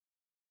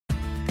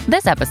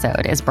This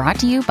episode is brought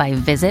to you by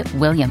Visit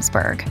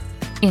Williamsburg.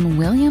 In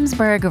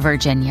Williamsburg,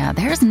 Virginia,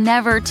 there's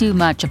never too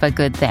much of a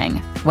good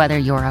thing. Whether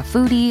you're a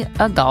foodie,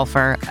 a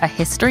golfer, a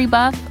history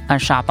buff, a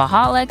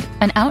shopaholic,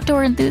 an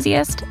outdoor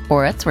enthusiast,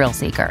 or a thrill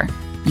seeker,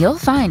 you'll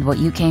find what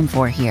you came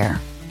for here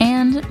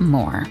and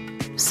more.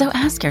 So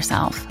ask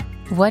yourself,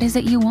 what is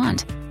it you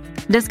want?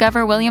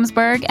 Discover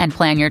Williamsburg and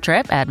plan your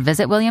trip at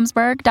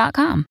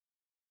visitwilliamsburg.com.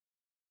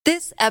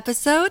 This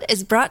episode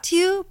is brought to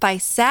you by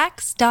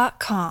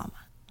Sax.com.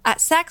 At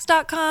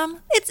Sax.com,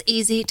 it's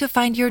easy to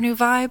find your new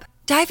vibe.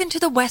 Dive into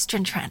the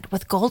Western trend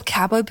with gold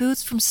cowboy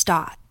boots from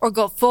Stott, or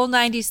go full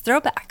 90s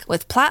throwback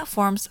with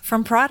platforms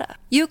from Prada.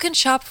 You can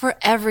shop for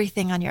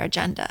everything on your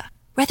agenda,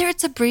 whether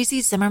it's a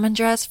breezy Zimmermann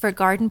dress for a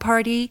garden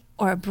party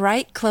or a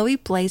bright Chloe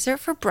blazer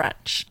for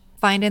brunch.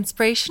 Find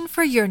inspiration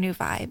for your new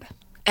vibe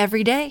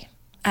every day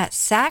at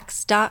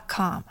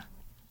Sax.com.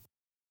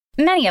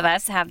 Many of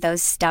us have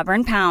those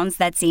stubborn pounds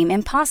that seem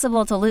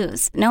impossible to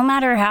lose, no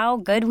matter how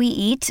good we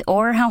eat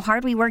or how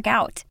hard we work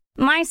out.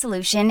 My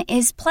solution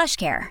is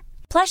PlushCare.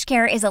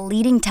 PlushCare is a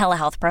leading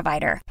telehealth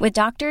provider with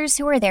doctors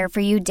who are there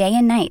for you day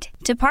and night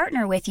to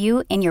partner with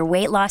you in your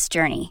weight loss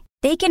journey.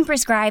 They can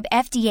prescribe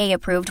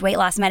FDA-approved weight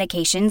loss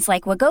medications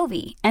like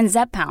Wegovy and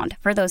Zepbound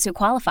for those who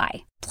qualify.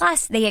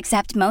 Plus, they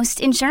accept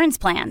most insurance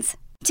plans.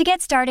 To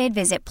get started,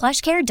 visit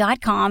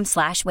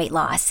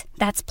plushcare.com/weightloss.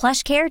 That's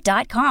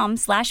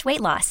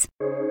plushcare.com/weightloss.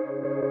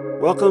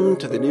 Welcome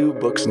to the New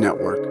Books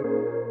Network.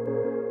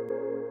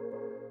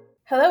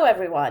 Hello,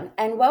 everyone,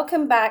 and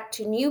welcome back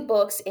to New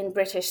Books in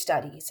British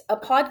Studies, a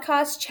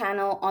podcast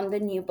channel on the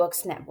New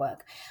Books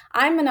Network.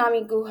 I'm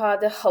Manami Guha,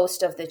 the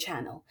host of the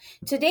channel.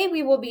 Today,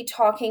 we will be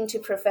talking to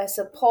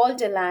Professor Paul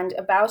Deland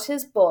about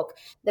his book,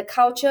 The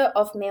Culture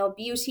of Male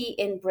Beauty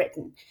in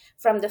Britain,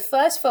 From the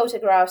First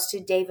Photographs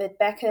to David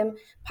Beckham,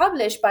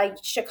 published by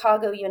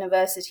Chicago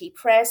University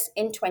Press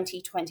in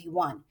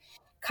 2021.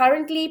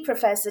 Currently,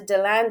 Professor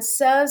Deland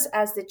serves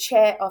as the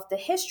chair of the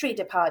History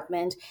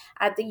Department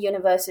at the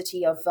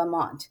University of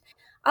Vermont.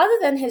 Other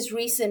than his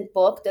recent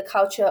book, The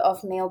Culture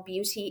of Male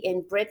Beauty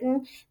in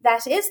Britain,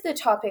 that is the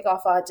topic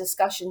of our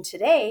discussion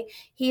today,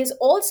 he is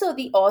also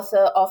the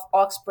author of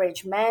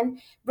Oxbridge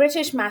Men,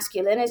 British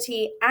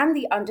Masculinity, and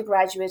the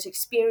Undergraduate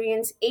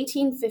Experience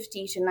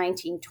 1850 to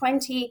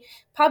 1920,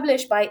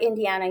 published by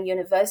Indiana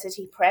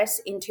University Press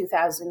in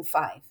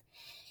 2005.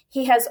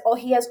 He has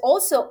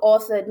also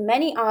authored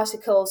many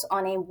articles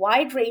on a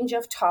wide range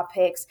of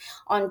topics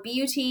on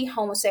beauty,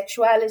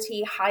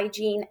 homosexuality,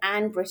 hygiene,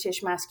 and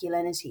British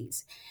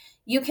masculinities.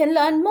 You can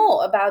learn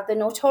more about the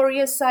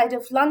notorious side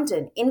of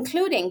London,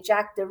 including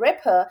Jack the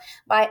Ripper,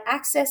 by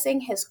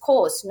accessing his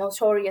course,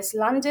 Notorious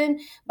London,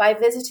 by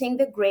visiting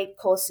the Great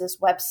Courses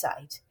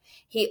website.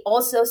 He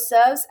also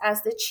serves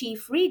as the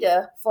chief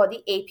reader for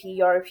the AP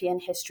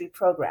European History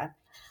program.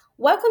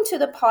 Welcome to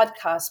the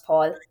podcast,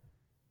 Paul.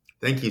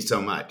 Thank you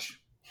so much.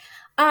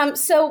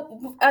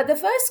 The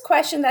first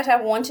question that I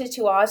wanted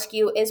to ask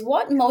you is,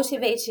 what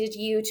motivated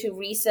you to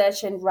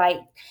research and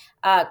write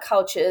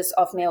Cultures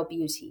of Male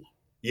Beauty?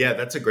 Yeah,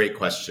 that's a great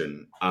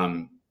question.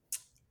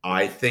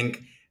 I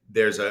think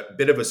there's a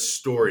bit of a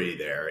story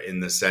there in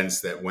the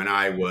sense that when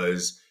I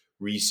was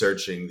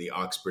researching the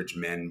Oxbridge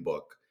Men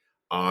book,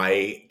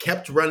 I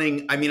kept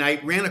running. I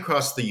ran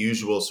across the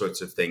usual sorts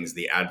of things,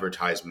 the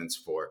advertisements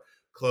for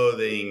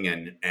clothing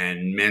and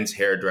men's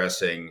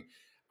hairdressing,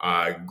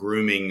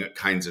 grooming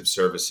kinds of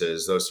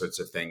services, those sorts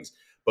of things.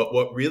 But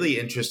what really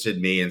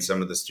interested me in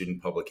some of the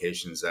student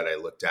publications that I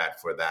looked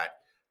at for that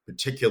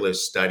particular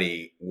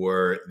study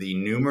were the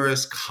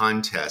numerous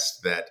contests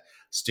that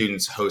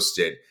students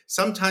hosted,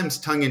 sometimes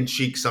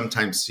tongue-in-cheek,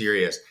 sometimes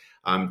serious,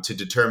 to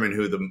determine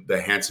who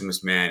the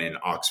handsomest man in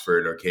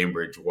Oxford or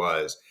Cambridge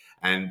was.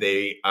 And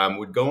they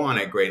would go on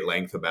at great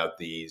length about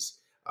these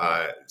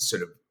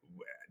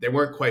they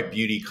weren't quite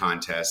beauty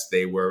contests.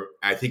 They were,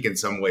 I think, in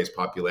some ways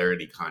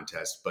popularity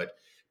contests, but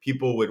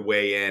people would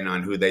weigh in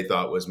on who they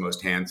thought was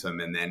most handsome,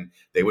 and then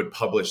they would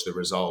publish the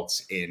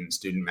results in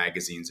student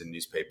magazines and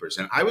newspapers.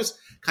 And I was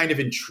kind of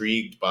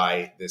intrigued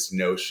by this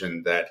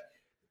notion that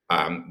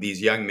these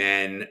young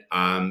men,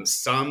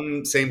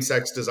 some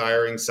same-sex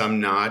desiring, some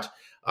not,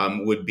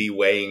 would be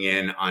weighing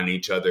in on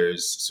each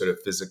other's sort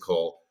of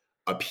physical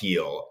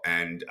appeal.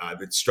 And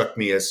it struck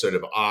me as sort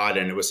of odd,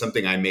 and it was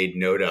something I made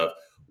note of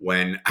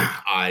when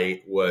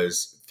I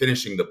was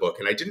finishing the book.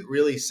 And I didn't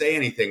really say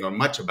anything or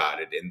much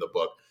about it in the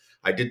book.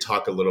 I did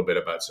talk a little bit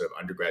about sort of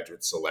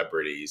undergraduate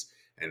celebrities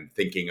and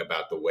thinking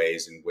about the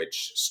ways in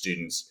which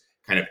students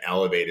kind of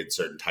elevated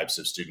certain types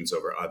of students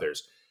over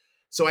others.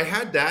 So I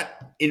had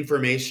that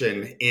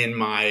information in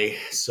my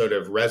sort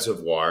of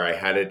reservoir. I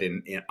had it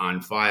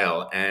on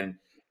file. And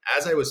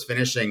as I was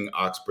finishing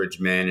Oxbridge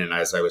Men and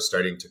as I was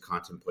starting to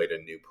contemplate a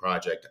new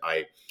project,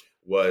 I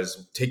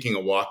was taking a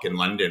walk in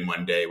London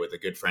one day with a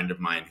good friend of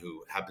mine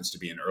who happens to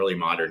be an early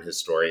modern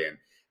historian.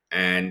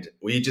 And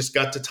we just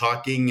got to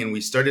talking and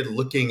we started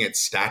looking at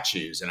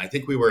statues. And I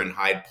think we were in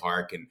Hyde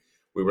Park and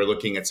we were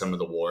looking at some of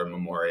the war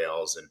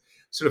memorials and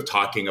sort of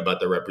talking about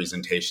the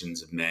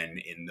representations of men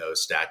in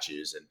those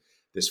statues. And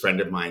this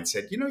friend of mine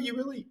said,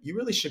 you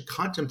really should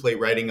contemplate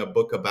writing a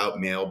book about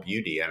male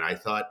beauty. And I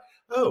thought,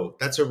 oh,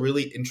 that's a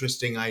really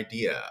interesting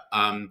idea.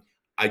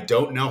 I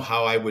don't know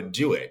how I would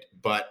do it,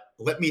 but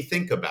let me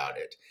think about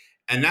it.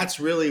 And that's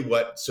really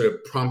what sort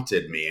of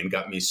prompted me and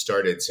got me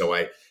started. So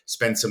I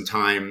spent some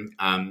time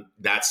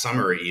that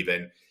summer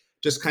even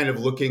just kind of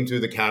looking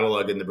through the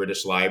catalog in the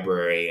British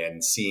Library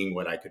and seeing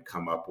what I could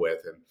come up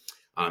with.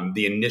 And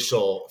the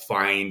initial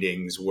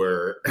findings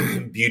were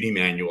beauty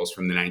manuals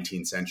from the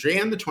 19th century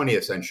and the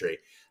 20th century.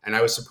 And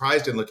I was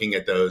surprised in looking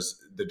at those,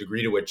 the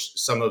degree to which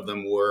some of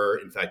them were,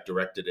 in fact,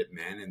 directed at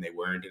men, and they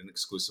weren't an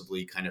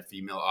exclusively kind of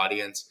female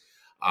audience.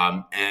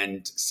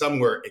 And some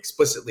were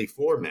explicitly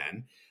for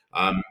men.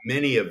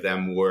 Many of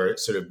them were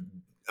sort of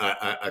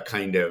a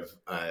kind of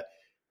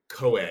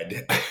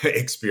co-ed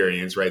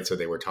experience, right? So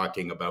they were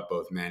talking about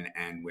both men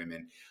and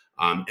women.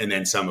 And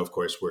then some, of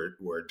course,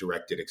 were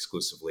directed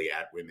exclusively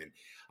at women.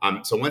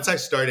 So once I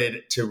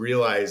started to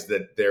realize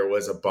that there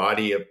was a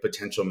body of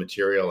potential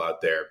material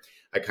out there,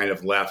 I kind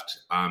of left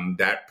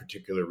that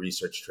particular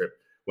research trip,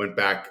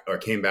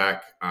 came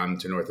back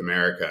to North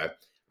America.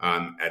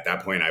 At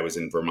that point, I was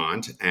in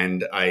Vermont,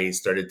 and I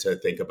started to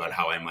think about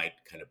how I might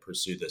kind of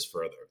pursue this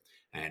further.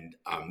 And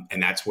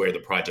that's where the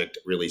project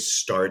really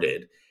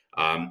started.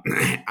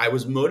 I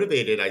was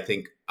motivated, I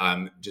think,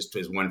 just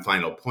as one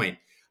final point,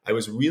 I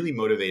was really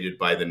motivated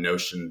by the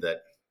notion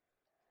that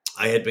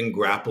I had been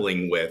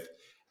grappling with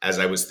as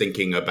I was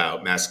thinking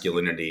about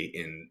masculinity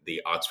in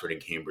the Oxford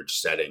and Cambridge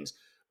settings,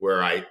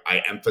 where I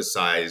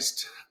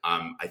emphasized,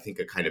 I think,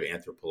 a kind of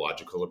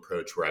anthropological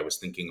approach where I was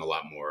thinking a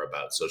lot more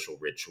about social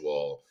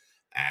ritual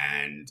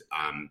and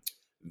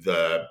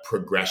the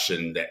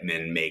progression that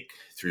men make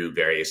through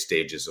various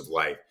stages of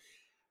life.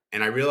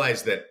 And I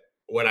realized that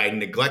what I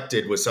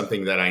neglected was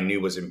something that I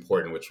knew was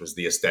important, which was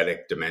the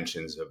aesthetic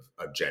dimensions of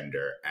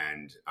gender.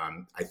 And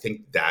I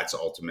think that's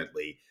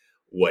ultimately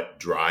what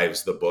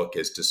drives the book,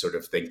 is to sort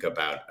of think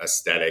about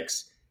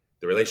aesthetics,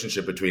 the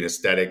relationship between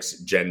aesthetics,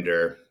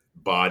 gender,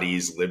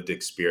 bodies, lived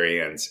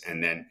experience,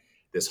 and then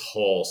this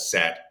whole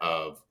set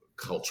of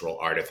cultural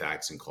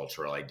artifacts and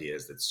cultural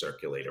ideas that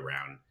circulate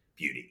around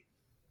beauty.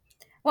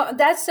 Well,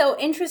 that's so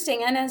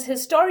interesting. And as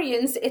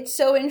historians, it's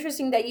so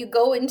interesting that you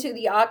go into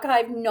the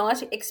archive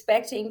not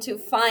expecting to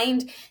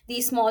find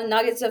these small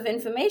nuggets of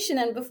information.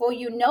 And before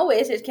you know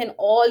it, it can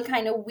all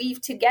kind of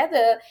weave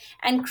together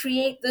and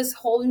create this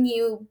whole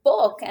new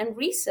book and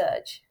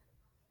research.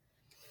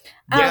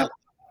 Yeah.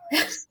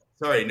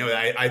 Sorry, no,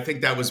 I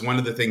think that was one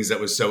of the things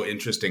that was so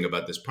interesting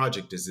about this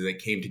project, is that it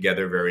came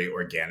together very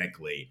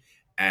organically.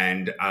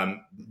 And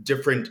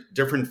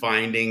different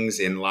findings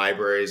in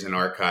libraries and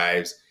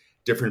archives,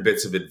 different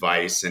bits of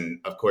advice. And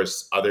of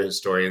course, other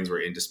historians were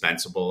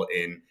indispensable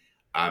in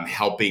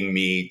helping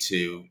me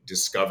to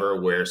discover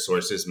where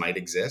sources might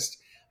exist.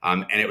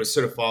 And it was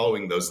sort of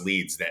following those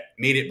leads that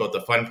made it both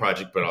a fun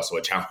project, but also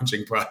a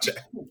challenging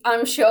project.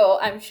 I'm sure.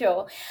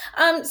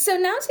 So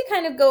now to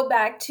kind of go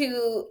back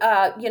to,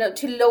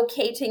 to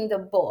locating the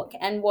book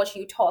and what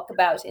you talk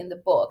about in the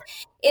book,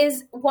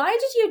 is why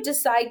did you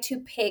decide to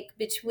pick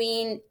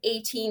between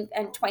 18th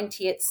and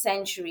 20th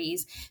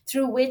centuries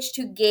through which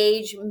to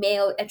gauge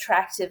male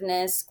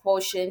attractiveness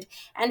quotient?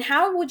 And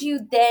how would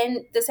you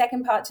then, the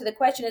second part to the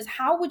question is,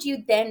 how would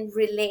you then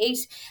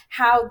relate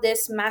how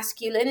this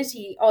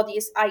masculinity or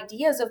these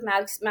ideas of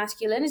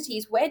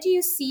masculinities, where do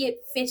you see it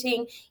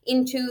fitting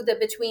into the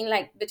between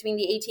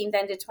the 18th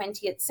and the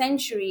 20th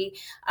century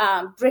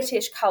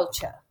British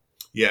culture?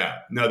 Yeah,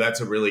 no,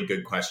 that's a really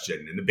good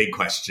question, and a big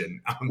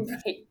question.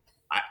 Right.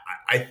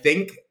 I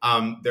think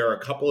there are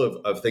a couple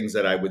of things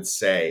that I would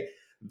say.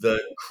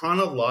 The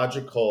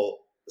chronological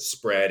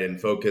spread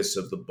and focus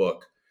of the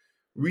book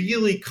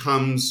really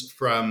comes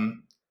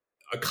from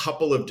a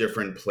couple of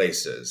different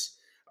places.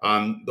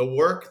 The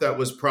work that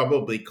was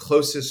probably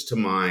closest to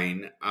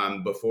mine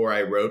before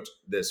I wrote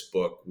this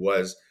book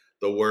was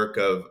the work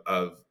of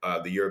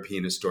the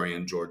European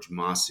historian George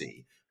Mosse,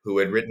 who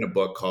had written a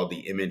book called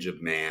The Image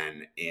of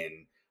Man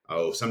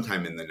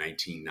sometime in the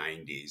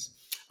 1990s,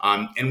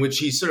 in which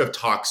he sort of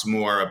talks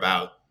more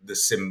about the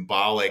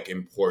symbolic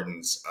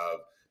importance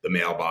of the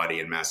male body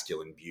and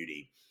masculine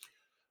beauty.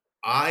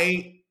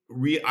 I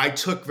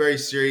took very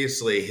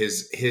seriously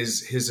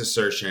his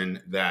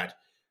assertion that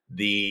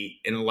the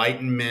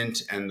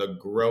Enlightenment and the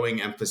growing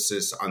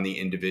emphasis on the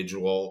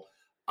individual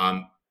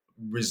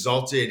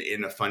resulted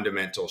in a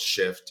fundamental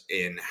shift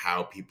in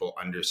how people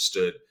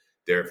understood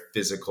their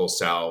physical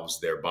selves,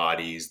 their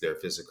bodies, their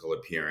physical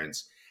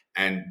appearance.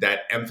 And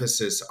that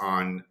emphasis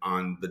on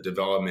the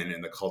development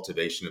and the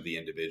cultivation of the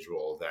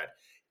individual that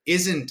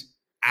isn't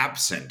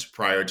absent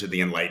prior to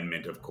the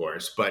Enlightenment, of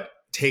course, but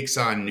takes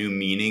on new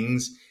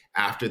meanings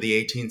after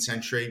the 18th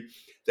century,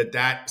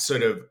 that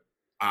sort of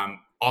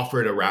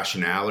offered a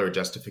rationale or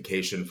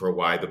justification for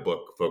why the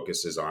book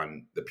focuses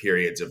on the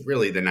periods of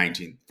really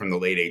from the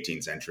late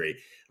 18th century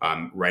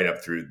right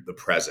up through the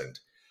present.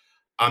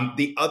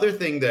 The other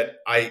thing that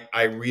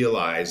I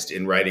realized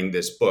in writing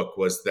this book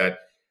was that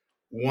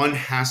one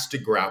has to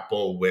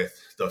grapple with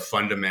the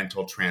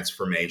fundamental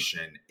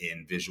transformation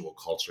in visual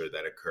culture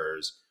that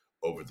occurs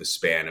over the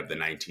span of the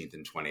 19th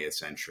and 20th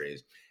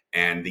centuries,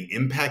 and the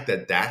impact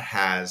that that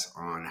has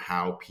on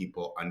how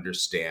people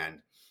understand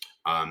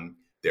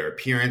their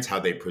appearance, how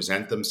they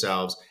present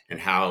themselves, and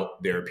how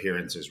their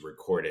appearance is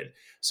recorded.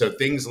 So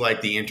things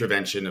like the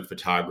intervention of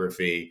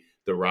photography,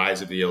 the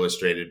rise of the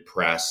illustrated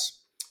press,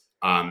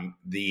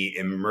 the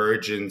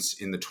emergence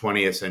in the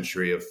 20th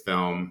century of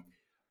film,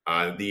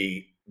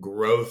 the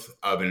growth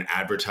of an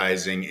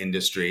advertising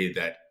industry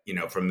that,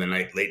 from the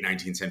late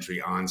 19th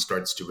century on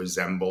starts to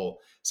resemble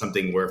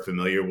something we're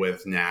familiar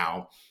with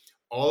now.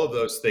 All of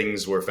those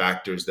things were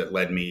factors that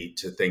led me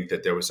to think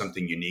that there was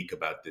something unique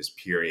about this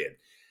period.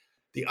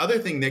 The other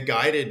thing that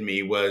guided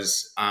me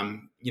was,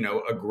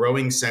 a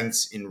growing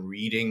sense in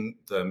reading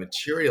the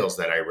materials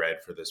that I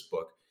read for this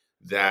book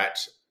that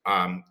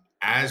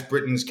as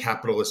Britain's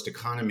capitalist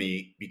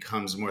economy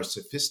becomes more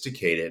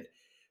sophisticated,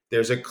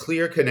 there's a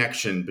clear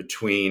connection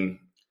between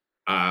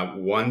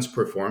one's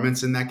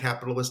performance in that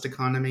capitalist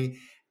economy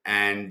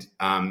and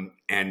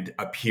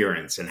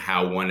appearance, and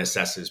how one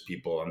assesses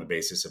people on the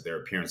basis of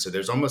their appearance. So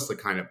there's almost the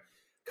kind of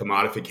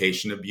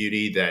commodification of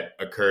beauty that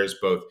occurs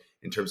both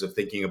in terms of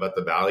thinking about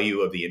the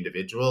value of the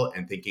individual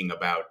and thinking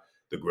about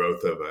the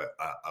growth of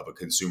a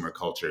consumer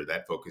culture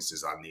that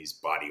focuses on these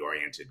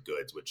body-oriented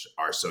goods, which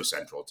are so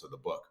central to the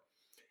book.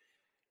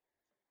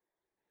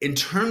 In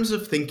terms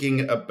of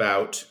thinking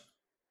about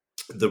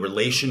the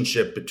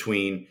relationship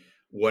between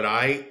what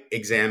I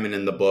examine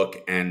in the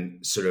book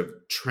and sort of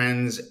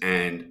trends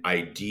and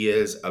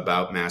ideas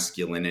about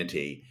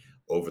masculinity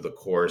over the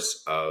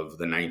course of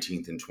the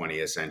 19th and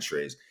 20th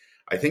centuries,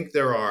 I think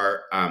there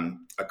are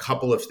a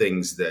couple of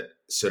things that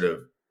sort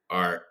of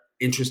are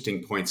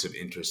interesting points of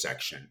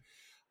intersection.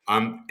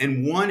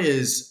 And one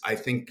is, I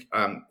think,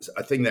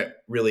 a thing that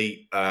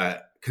really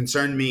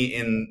concerned me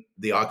in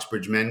the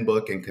Oxbridge Men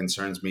book and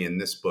concerns me in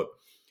this book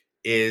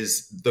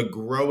is the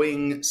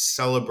growing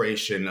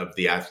celebration of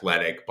the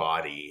athletic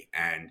body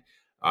and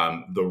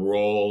the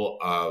role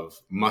of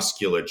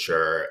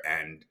musculature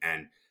and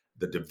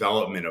the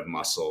development of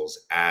muscles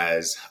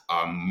as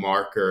a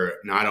marker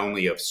not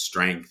only of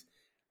strength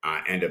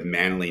and of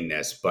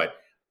manliness, but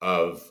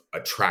of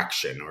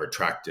attraction or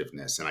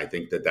attractiveness. And I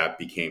think that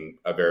became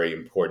a very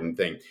important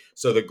thing.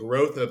 So the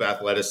growth of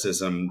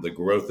athleticism, the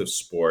growth of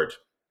sport,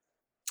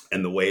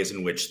 and the ways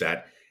in which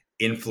that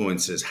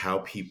influences how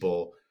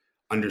people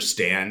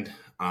understand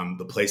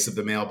the place of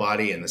the male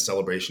body and the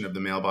celebration of the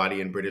male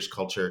body in British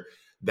culture,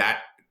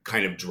 that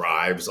kind of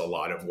drives a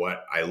lot of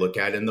what I look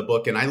at in the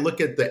book. And I look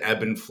at the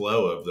ebb and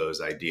flow of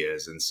those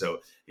ideas. And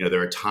so,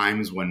 there are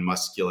times when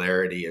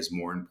muscularity is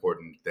more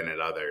important than at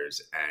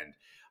others.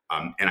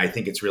 And I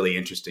think it's really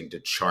interesting to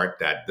chart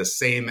that, the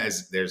same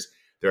as there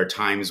are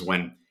times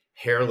when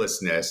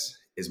hairlessness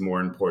is more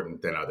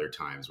important than other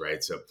times,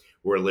 right? So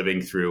we're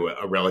living through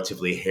a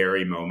relatively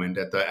hairy moment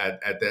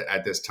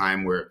at this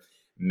time where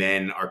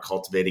men are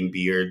cultivating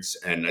beards,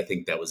 and I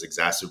think that was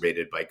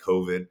exacerbated by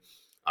COVID.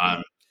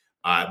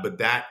 But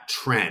that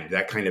trend,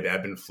 that kind of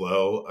ebb and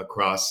flow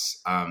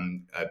across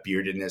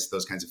beardedness,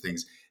 those kinds of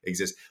things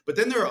exist. But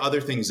then there are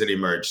other things that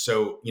emerge.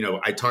 So,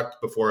 I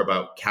talked before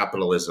about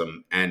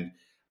capitalism and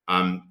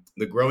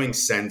the growing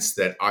sense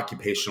that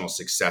occupational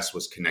success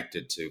was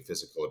connected to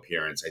physical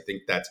appearance. I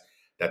think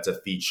that's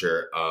a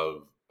feature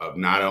of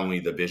not only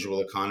the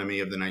visual economy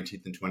of the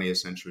 19th and 20th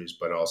centuries,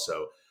 but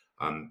also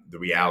the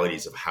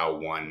realities of how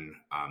one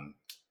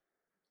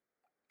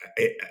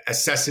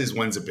assesses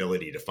one's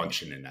ability to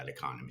function in that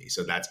economy.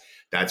 So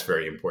that's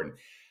very important.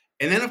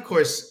 And then, of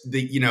course, in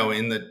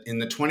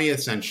the 20th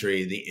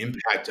century, the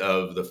impact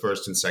of the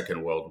First and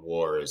Second World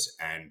Wars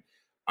and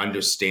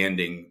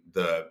understanding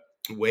the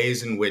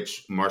ways in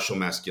which martial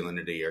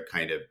masculinity are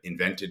kind of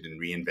invented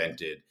and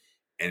reinvented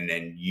and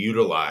then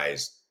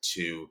utilized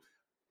to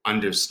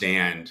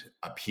understand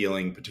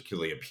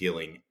particularly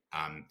appealing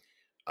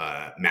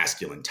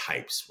masculine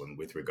types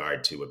with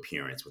regard to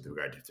appearance, with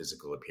regard to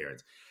physical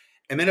appearance.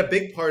 And then a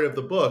big part of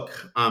the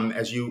book,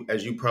 as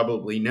you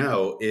probably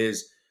know,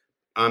 is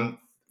from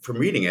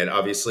reading it,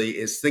 obviously,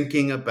 is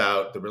thinking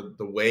about the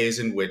ways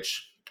in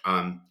which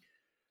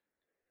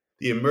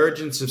the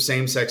emergence of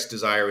same-sex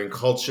desiring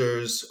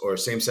cultures or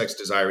same-sex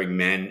desiring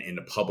men in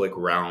the public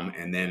realm,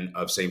 and then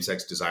of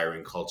same-sex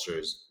desiring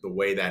cultures, the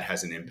way that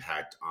has an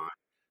impact on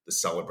the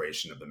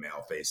celebration of the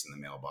male face and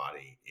the male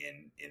body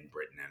in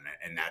Britain.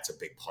 And that's a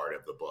big part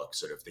of the book,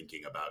 sort of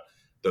thinking about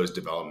those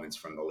developments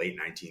from the late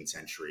 19th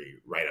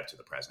century right up to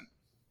the present.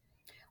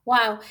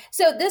 Wow.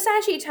 So this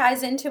actually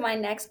ties into my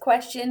next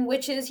question,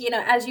 which is,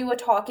 as you were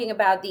talking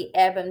about the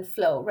ebb and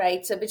flow,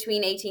 right? So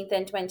between 18th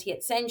and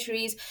 20th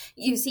centuries,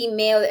 you see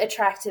male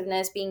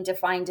attractiveness being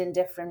defined in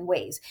different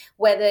ways,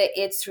 whether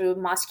it's through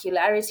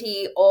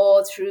muscularity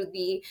or through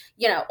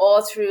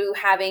or through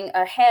having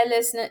a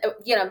hairlessness,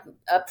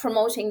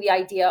 promoting the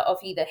idea of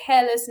either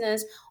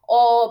hairlessness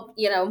or,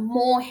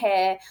 more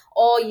hair,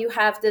 or you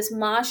have this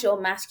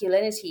martial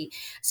masculinity.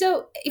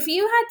 So if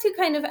you had to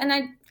kind of, and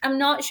I'm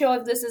not sure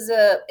if this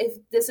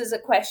is a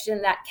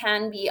question that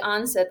can be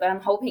answered, but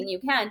I'm hoping you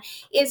can,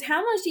 is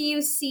how much do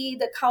you see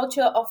the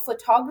culture of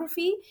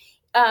photography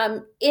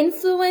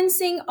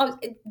influencing, or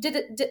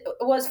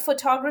was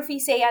photography,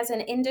 say, as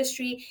an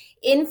industry,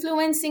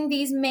 influencing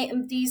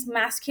these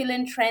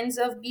masculine trends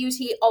of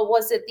beauty, or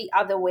was it the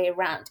other way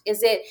around?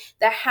 Is it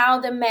that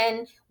how the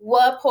men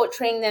were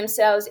portraying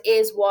themselves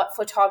is what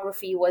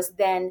photography was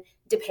then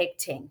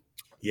depicting?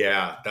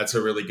 Yeah, that's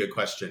a really good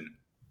question.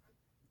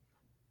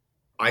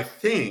 I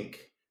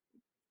think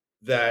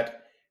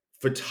that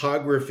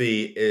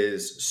photography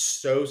is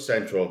so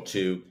central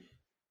to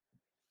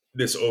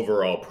this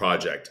overall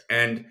project.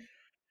 And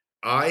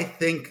I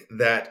think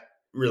that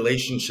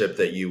relationship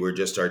that you were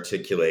just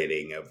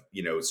articulating of,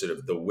 sort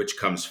of the which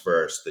comes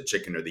first, the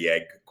chicken or the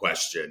egg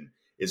question,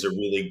 is a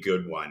really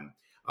good one.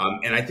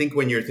 And I think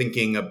when you're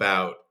thinking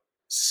about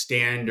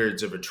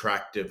standards of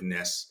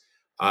attractiveness,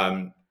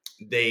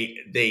 they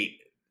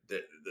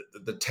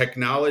the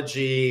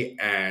technology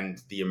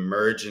and the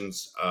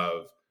emergence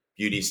of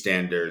beauty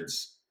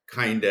standards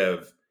kind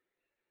of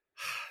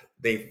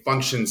they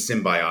function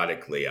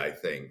symbiotically, I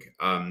think.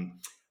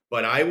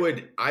 But I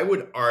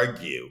would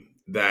argue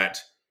that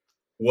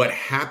what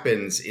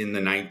happens in the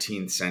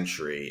 19th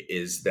century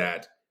is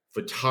that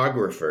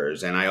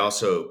photographers, and I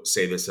also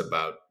say this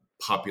about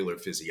popular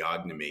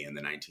physiognomy in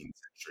the 19th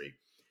century,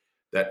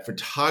 that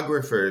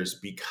photographers,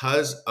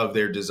 because of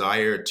their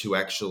desire to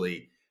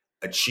actually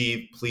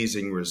achieve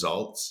pleasing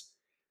results,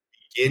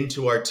 begin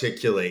to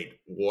articulate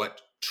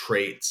what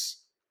traits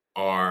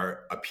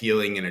are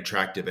appealing and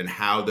attractive and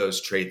how those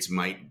traits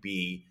might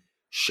be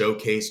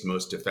showcased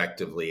most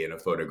effectively in a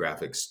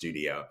photographic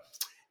studio.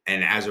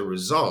 And as a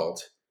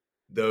result,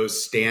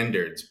 those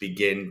standards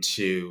begin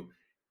to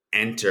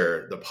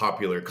enter the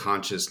popular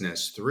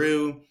consciousness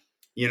through,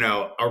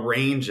 a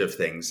range of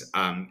things.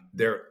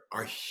 There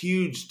are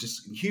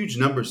huge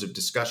numbers of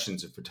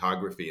discussions of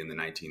photography in the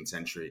 19th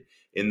century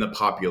in the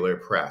popular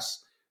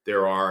press.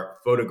 There are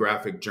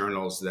photographic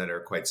journals that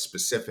are quite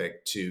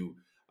specific to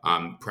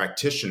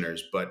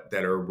practitioners, but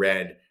that are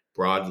read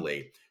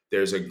broadly.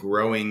 There's a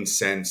growing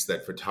sense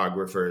that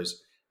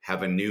photographers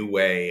have a new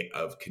way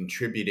of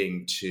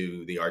contributing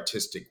to the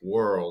artistic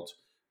world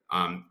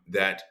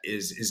that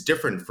is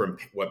different from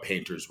what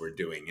painters were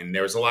doing. And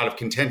there was a lot of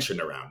contention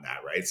around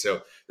that, right?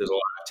 So there's a lot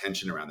of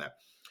tension around that.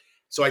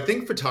 So I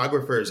think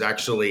photographers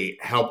actually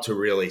help to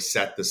really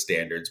set the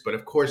standards, but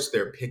of course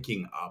they're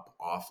picking up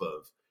on,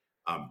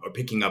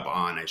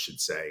 I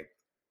should say,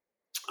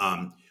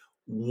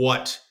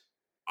 what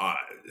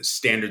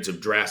standards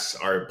of dress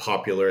are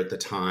popular at the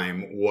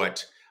time,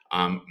 what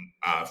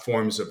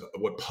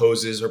what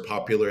poses are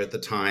popular at the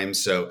time.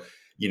 So,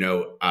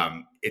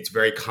 it's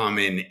very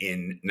common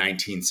in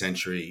 19th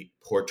century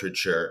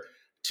portraiture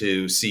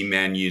to see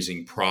men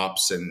using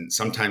props, and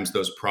sometimes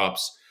those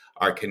props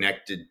are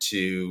connected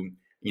to,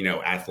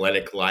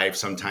 athletic life.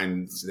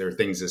 Sometimes there are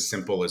things as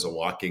simple as a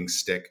walking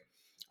stick.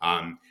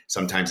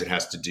 Sometimes it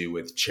has to do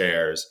with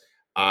chairs.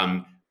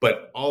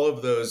 But all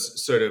of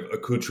those sort of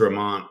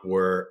accoutrements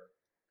were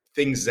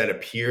things that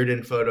appeared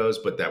in photos,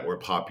 but that were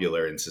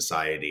popular in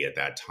society at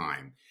that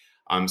time.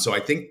 So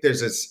I think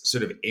there's this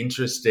sort of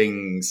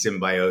interesting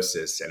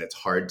symbiosis, and it's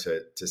hard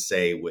to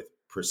say with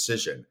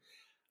precision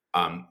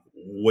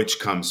which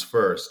comes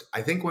first.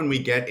 I think when we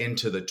get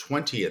into the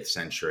 20th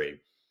century,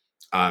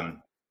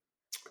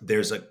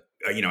 there's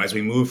as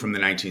we move from the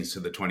 19th to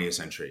the 20th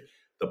century,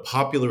 the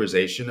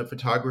popularization of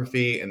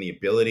photography and the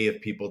ability of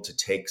people to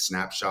take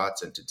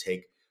snapshots and to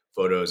take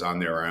photos on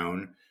their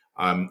own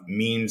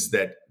means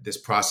that this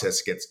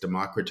process gets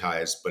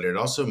democratized, but it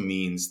also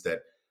means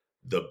that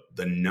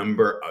the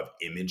number of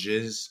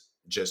images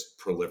just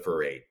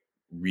proliferate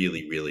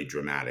really, really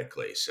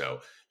dramatically.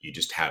 So you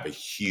just have a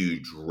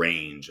huge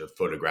range of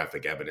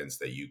photographic evidence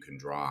that you can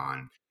draw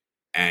on.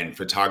 And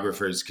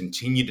photographers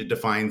continue to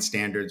define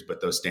standards, but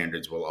those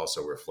standards will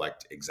also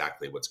reflect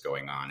exactly what's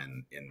going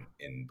on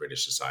in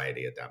British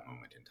society at that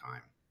moment in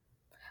time.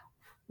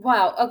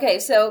 Wow. Okay.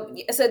 So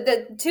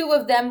the two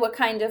of them were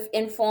kind of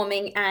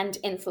informing and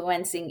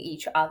influencing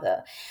each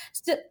other.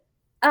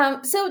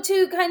 So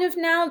to kind of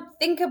now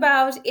think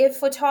about if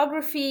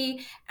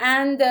photography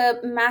and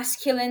the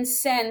masculine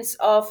sense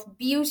of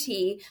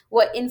beauty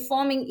were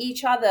informing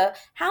each other,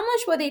 how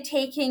much were they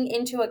taking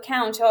into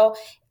account, or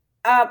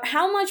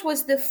how much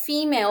was the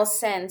female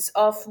sense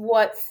of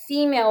what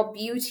female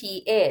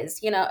beauty is?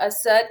 A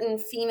certain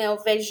female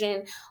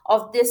vision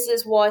of this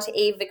is what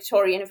a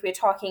Victorian, if we're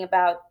talking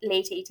about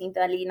late 18th,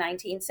 early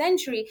 19th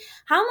century,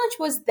 how much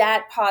was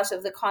that part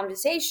of the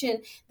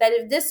conversation, that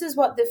if this is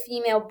what the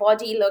female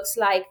body looks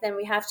like, then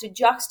we have to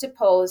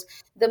juxtapose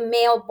the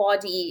male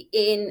body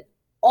in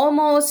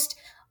almost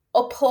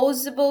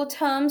opposable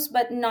terms,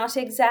 but not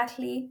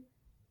exactly?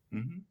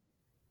 Mm-hmm.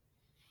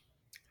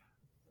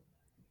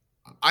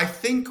 I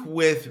think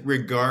with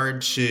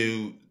regard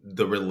to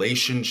the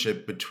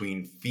relationship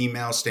between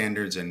female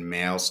standards and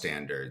male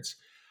standards,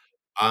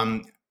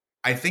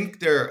 I think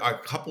there are a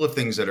couple of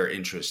things that are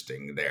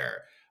interesting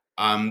there.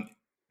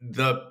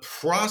 The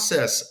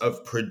process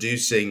of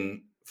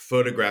producing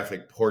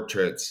photographic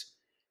portraits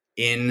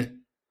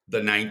in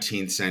the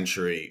 19th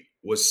century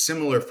was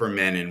similar for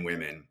men and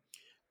women,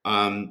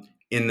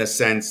 in the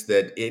sense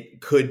that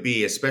it could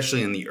be,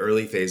 especially in the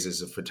early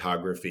phases of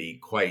photography,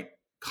 quite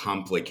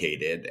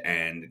complicated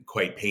and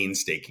quite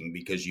painstaking,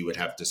 because you would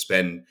have to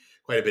spend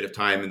quite a bit of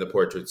time in the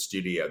portrait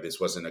studio. This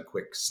wasn't a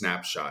quick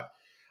snapshot.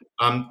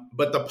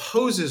 But the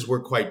poses were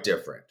quite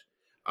different.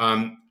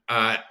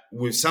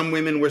 With some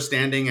women were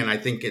standing, and I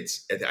think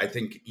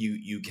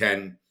you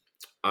can.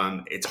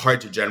 It's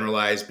hard to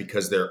generalize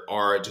because there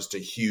are just a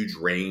huge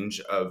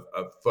range of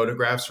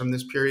photographs from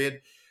this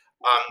period.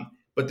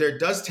 But there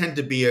does tend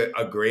to be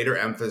a greater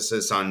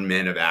emphasis on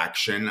men of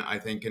action, I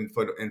think, in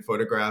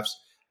photographs,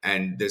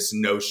 and this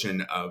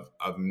notion of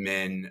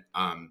men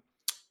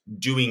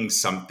doing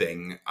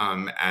something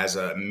as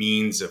a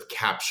means of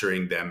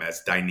capturing them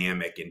as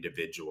dynamic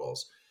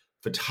individuals.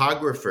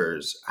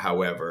 Photographers,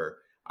 however,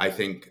 I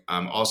think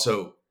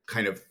also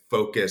kind of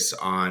focus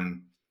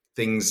on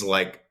things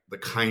like the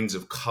kinds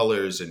of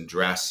colors and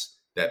dress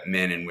that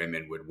men and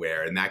women would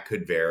wear, and that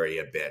could vary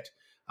a bit.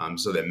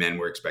 So that men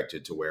were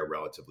expected to wear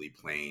relatively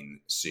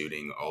plain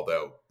suiting,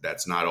 although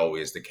that's not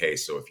always the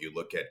case. So if you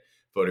look at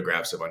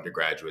photographs of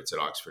undergraduates at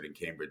Oxford and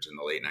Cambridge in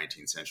the late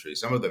 19th century,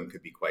 some of them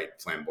could be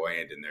quite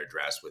flamboyant in their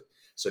dress with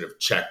sort of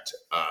checked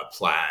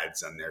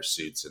plaids on their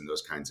suits and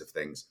those kinds of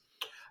things.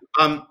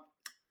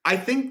 I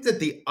think that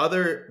the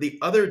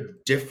other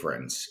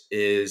difference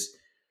is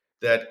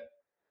that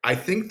I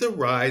think the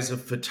rise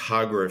of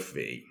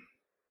photography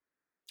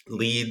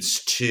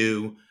leads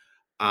to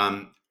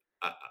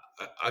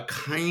a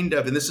kind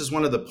of, and this is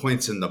one of the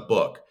points in the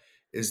book,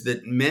 is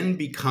that men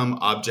become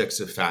objects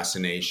of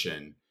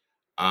fascination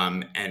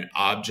and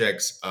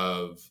objects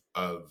of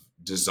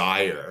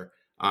desire.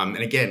 And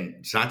again,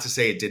 it's not to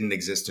say it didn't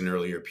exist in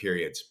earlier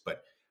periods,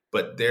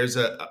 but there's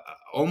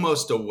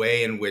almost a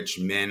way in which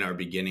men are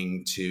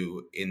beginning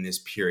to, in this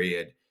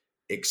period,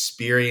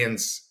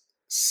 experience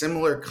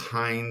similar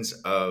kinds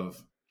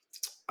of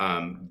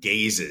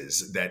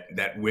gazes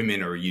that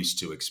women are used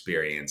to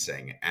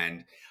experiencing.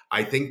 And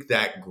I think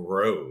that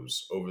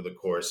grows over the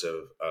course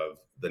of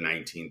the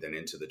 19th and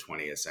into the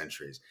 20th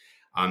centuries.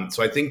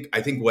 So I think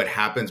what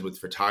happens with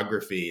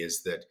photography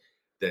is that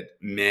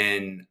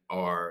men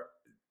are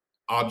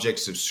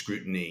objects of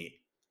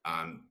scrutiny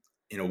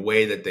in a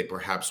way that they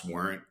perhaps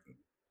weren't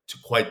to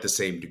quite the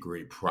same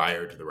degree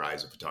prior to the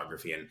rise of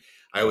photography. And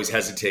I always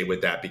hesitate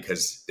with that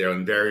because there'll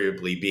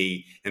invariably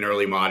be an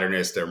early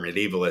modernist or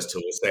medievalist who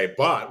will say,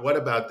 but what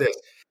about this?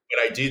 But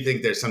I do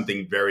think there's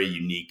something very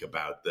unique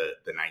about the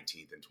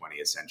 19th and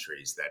 20th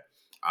centuries that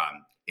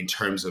in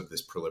terms of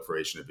this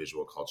proliferation of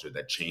visual culture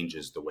that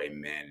changes the way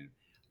men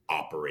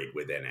operate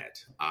within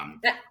it.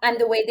 And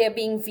the way they're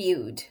being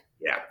viewed.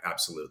 Yeah,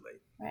 absolutely.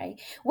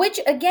 Right. Which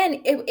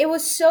again, it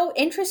was so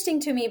interesting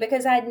to me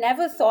because I'd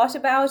never thought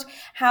about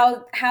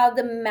how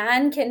the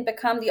man can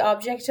become the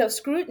object of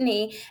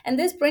scrutiny. And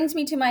this brings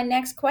me to my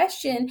next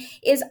question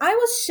is I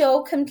was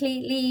so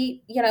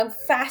completely,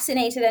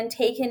 fascinated and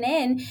taken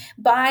in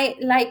by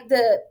like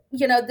the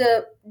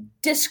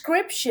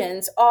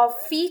descriptions of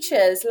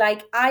features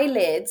like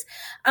eyelids.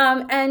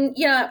 And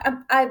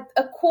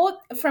a quote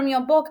from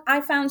your book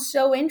I found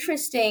so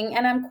interesting,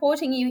 and I'm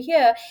quoting you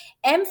here: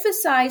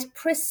 emphasize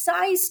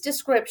precise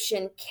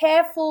description,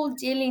 careful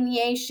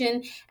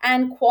delineation,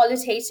 and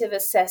qualitative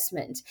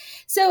assessment.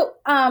 So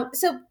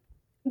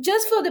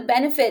just for the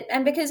benefit,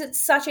 and because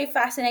it's such a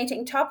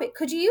fascinating topic,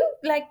 could you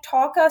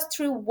talk us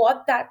through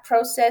what that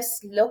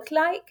process looked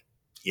like?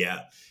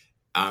 Yeah,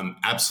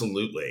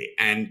 absolutely.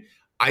 And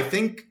I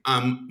think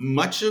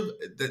much of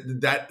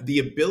that the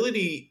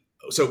ability.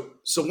 So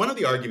one of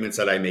the arguments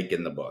that I make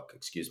in the book,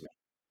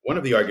 one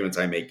of the arguments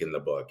I make in the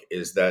book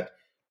is that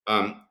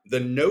the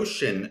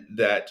notion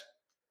that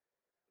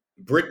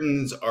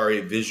Britons are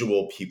a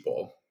visual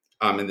people,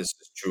 and this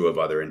is true of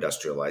other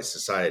industrialized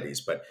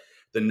societies, but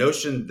the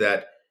notion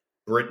that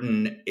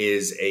Britain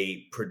is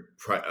a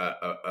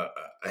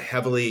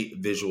heavily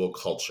visual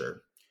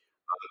culture,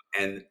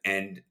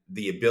 and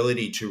the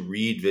ability to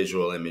read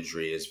visual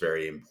imagery is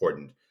very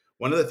important.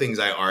 One of the things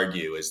I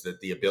argue is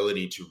that the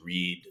ability to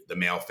read the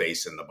male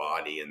face and the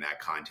body in that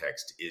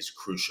context is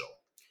crucial,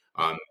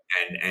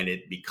 and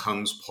it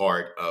becomes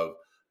part of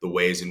the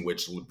ways in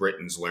which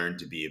Britons learned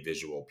to be a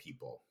visual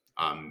people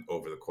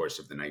over the course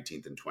of the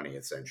 19th and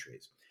 20th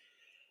centuries.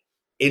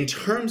 In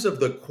terms of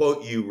the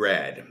quote you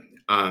read,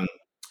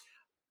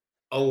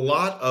 a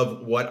lot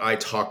of what I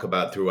talk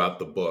about throughout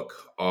the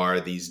book are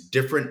these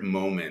different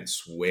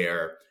moments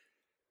where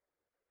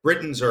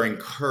Britons are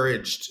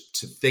encouraged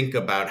to think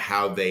about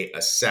how they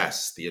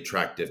assess the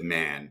attractive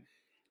man.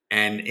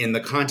 And in the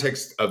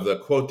context of the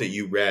quote that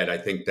you read, I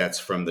think that's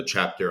from the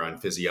chapter on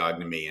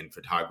physiognomy and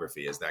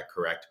photography. Is that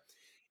correct?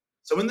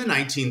 So in the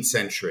 19th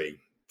century,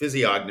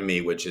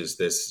 physiognomy, which is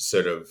this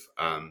sort of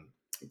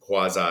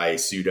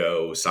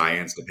quasi-pseudo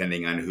science,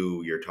 depending on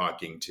who you're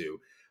talking to,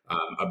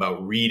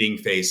 about reading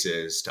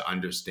faces to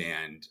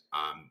understand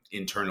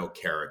internal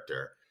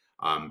character.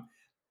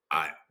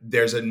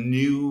 There's a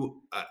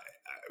new,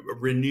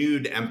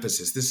 renewed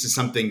emphasis. This is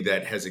something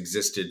that has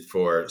existed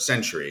for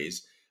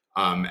centuries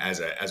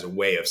as a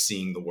way of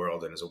seeing the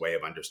world and as a way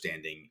of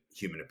understanding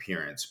human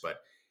appearance.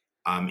 But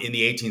in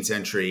the 18th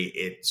century,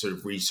 it sort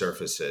of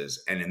resurfaces.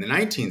 And in the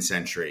 19th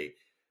century,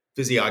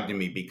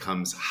 physiognomy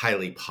becomes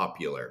highly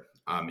popular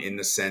in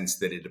the sense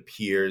that it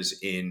appears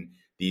in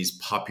these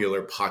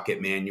popular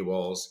pocket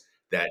manuals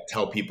that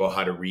tell people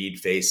how to read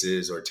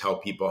faces or tell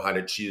people how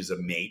to choose a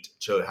mate,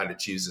 how to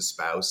choose a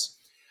spouse.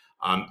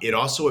 It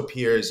also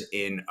appears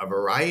in a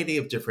variety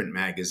of different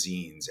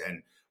magazines.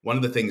 And one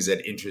of the things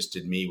that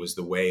interested me was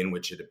the way in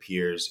which it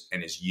appears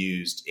and is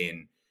used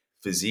in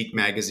physique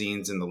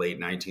magazines in the late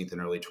 19th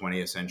and early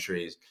 20th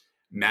centuries,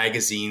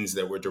 magazines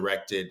that were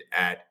directed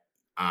at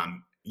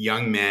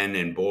young men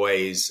and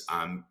boys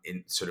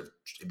in sort of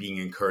being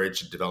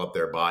encouraged to develop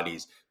their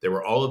bodies. There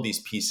were all of these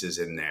pieces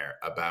in there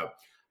about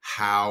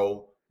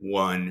how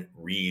one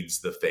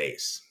reads the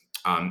face.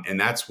 And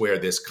that's where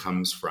this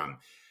comes from.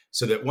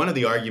 So that one of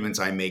the arguments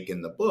I make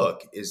in the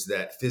book is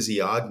that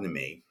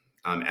physiognomy,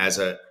 in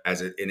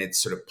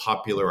its sort of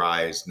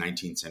popularized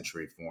 19th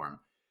century form,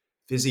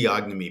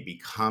 physiognomy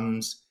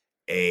becomes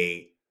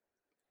a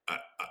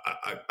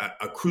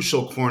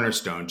crucial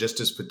cornerstone, just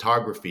as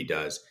photography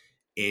does,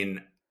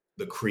 in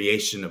the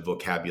creation of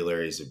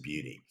vocabularies of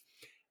beauty.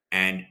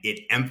 And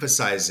it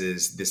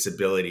emphasizes this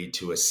ability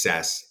to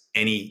assess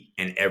any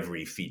and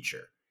every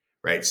feature,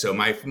 right? So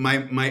I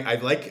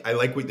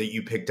like what that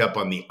you picked up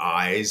on the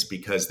eyes,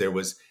 because there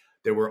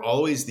were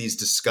always these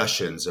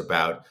discussions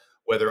about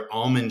whether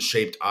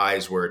almond-shaped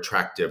eyes were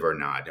attractive or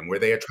not, and were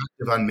they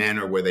attractive on men,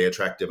 or were they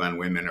attractive on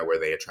women, or were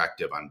they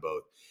attractive on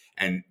both?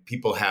 And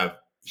people have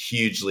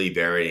hugely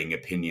varying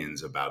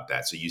opinions about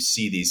that. So you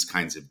see these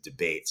kinds of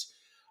debates.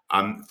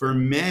 For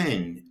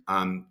men,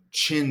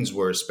 chins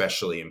were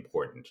especially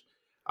important.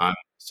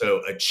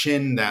 So a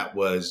chin that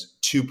was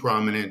too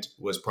prominent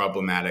was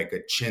problematic.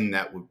 A chin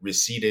that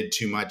receded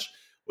too much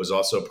was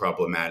also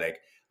problematic.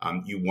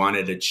 You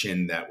wanted a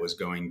chin that was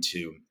going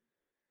to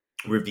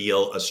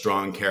reveal a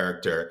strong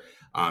character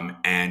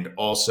and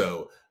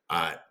also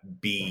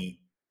be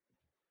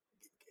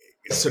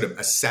sort of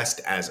assessed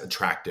as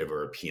attractive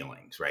or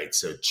appealing, right?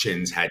 So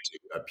chins had to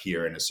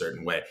appear in a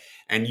certain way.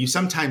 And you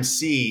sometimes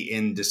see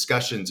in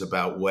discussions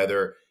about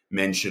whether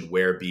men should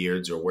wear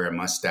beards or wear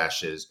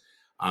mustaches,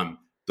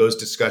 those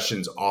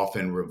discussions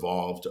often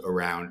revolved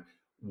around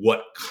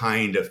what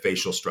kind of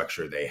facial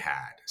structure they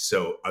had.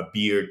 So a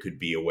beard could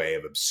be a way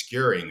of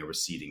obscuring a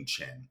receding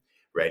chin,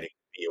 right? It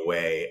could be a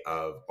way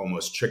of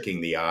almost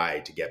tricking the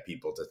eye to get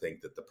people to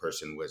think that the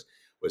person was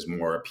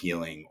more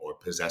appealing or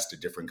possessed a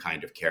different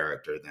kind of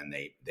character than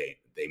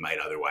they might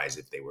otherwise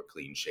if they were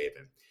clean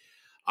shaven.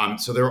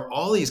 So there are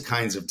all these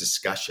kinds of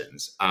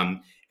discussions, and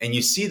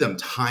you see them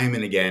time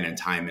and again and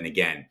time and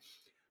again.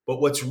 But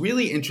what's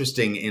really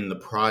interesting in the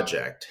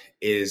project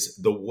is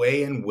the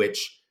way in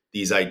which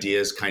these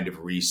ideas kind of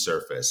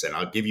resurface. And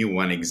I'll give you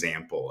one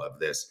example of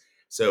this.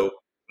 So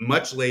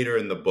much later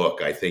in the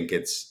book, I think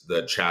it's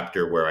the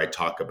chapter where I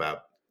talk about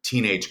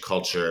teenage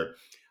culture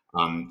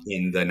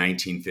in the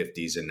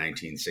 1950s and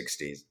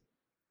 1960s.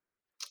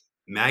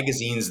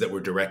 Magazines that were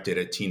directed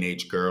at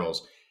teenage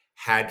girls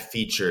had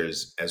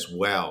features as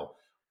well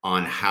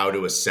on how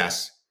to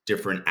assess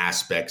different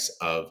aspects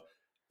of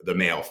the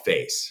male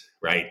face,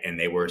 right? And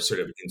they were sort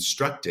of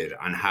instructed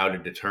on how to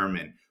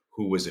determine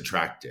who was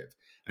attractive.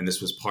 And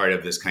this was part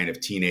of this kind of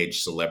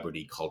teenage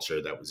celebrity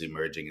culture that was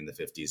emerging in the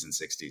 50s and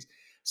 60s.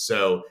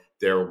 So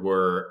there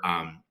were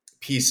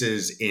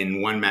pieces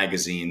in one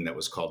magazine that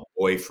was called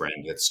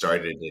Boyfriend that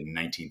started in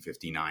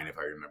 1959, if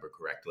I remember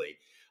correctly.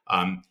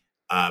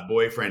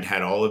 Boyfriend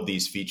had all of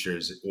these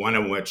features, one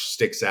of which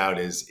sticks out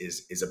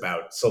is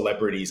about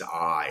celebrities'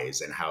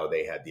 eyes and how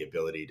they had the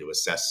ability to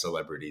assess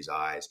celebrities'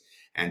 eyes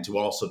and to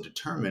also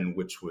determine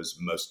which was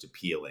most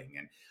appealing.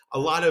 And a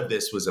lot of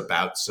this was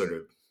about sort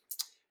of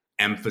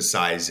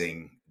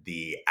emphasizing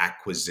the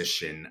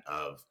acquisition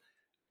of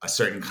a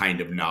certain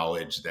kind of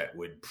knowledge that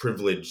would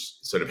privilege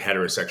sort of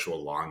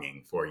heterosexual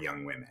longing for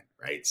young women,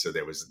 right? So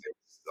there was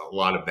a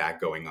lot of that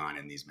going on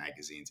in these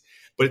magazines.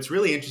 But it's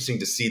really interesting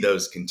to see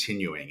those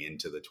continuing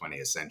into the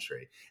 20th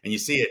century. And you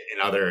see it in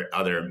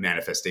other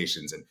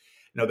manifestations. And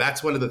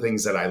that's one of the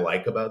things that I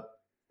like about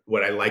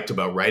what I liked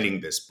about writing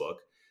this book.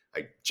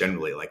 I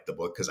generally liked the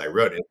book because I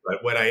wrote it.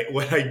 But what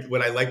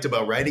I liked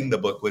about writing the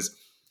book was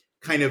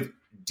kind of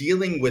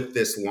dealing with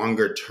this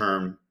longer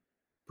term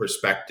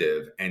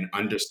perspective and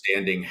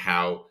understanding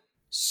how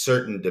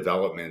certain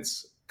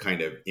developments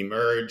kind of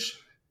emerge,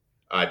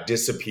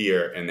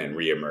 disappear, and then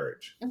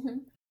reemerge. Mm-hmm.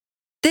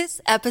 This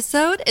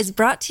episode is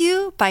brought to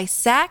you by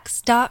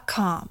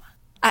Saks.com.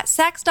 At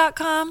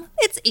Saks.com,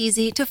 it's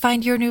easy to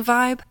find your new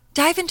vibe.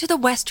 Dive into the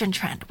Western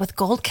trend with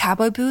gold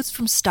cowboy boots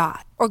from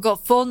Staud, or go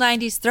full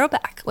 90s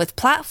throwback with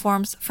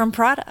platforms from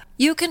Prada.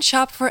 You can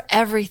shop for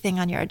everything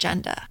on your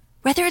agenda,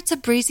 whether it's a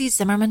breezy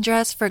Zimmermann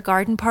dress for a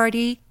garden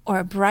party or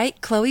a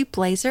bright Chloe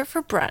blazer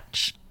for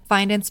brunch.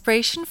 Find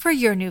inspiration for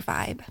your new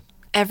vibe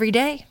every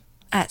day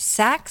at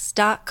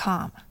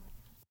Sax.com.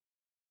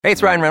 Hey,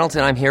 it's Ryan Reynolds,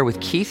 and I'm here with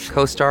Keith,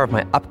 co-star of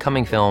my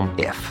upcoming film,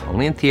 If,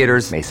 only in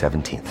theaters May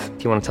 17th.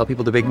 Do you want to tell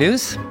people the big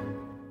news?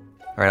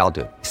 All right, I'll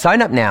do it.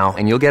 Sign up now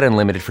and you'll get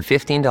unlimited for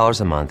 $15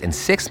 a month and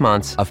 6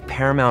 months of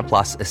Paramount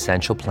Plus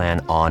Essential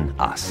Plan on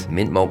us.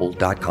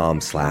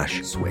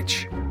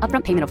 MintMobile.com/switch.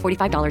 Upfront payment of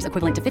 $45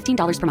 equivalent to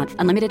 $15 per month.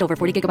 Unlimited over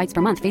 40 gigabytes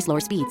per month. Face lower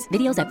speeds.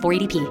 Videos at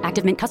 480p.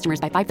 Active Mint customers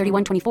by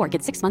 531.24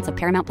 get 6 months of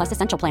Paramount Plus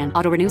Essential Plan.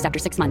 Auto renews after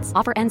 6 months.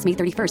 Offer ends May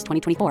 31st,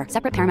 2024.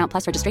 Separate Paramount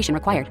Plus registration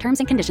required. Terms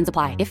and conditions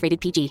apply if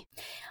rated PG.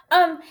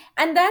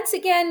 And that's,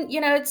 again,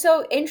 it's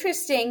so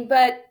interesting,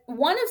 but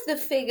one of the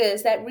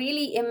figures that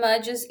really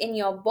emerges in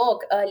your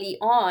book early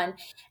on,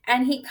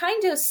 and he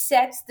kind of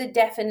sets the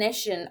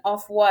definition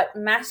of what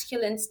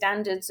masculine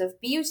standards of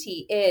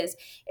beauty is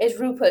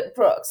Rupert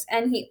Brooks.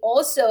 And he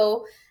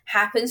also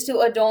happens to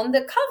adorn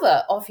the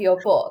cover of your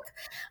book.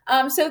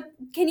 So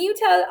can you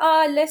tell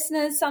our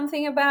listeners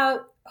something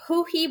about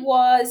who he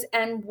was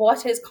and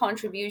what his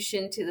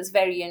contribution to this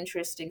very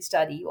interesting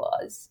study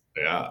was?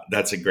 Yeah,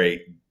 that's a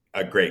great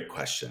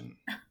question.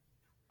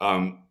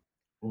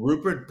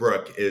 Rupert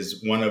Brooke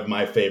is one of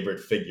my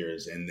favorite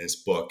figures in this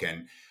book.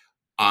 And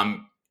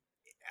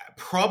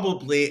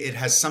probably it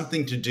has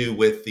something to do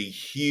with the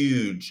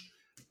huge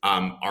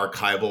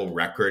archival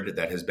record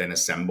that has been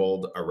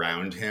assembled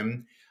around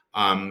him.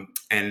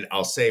 And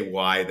I'll say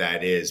why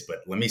that is,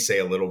 but let me say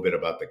a little bit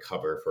about the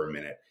cover for a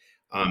minute.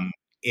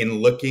 In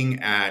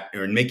looking at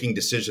or in making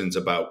decisions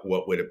about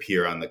what would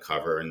appear on the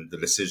cover, and the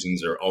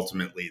decisions are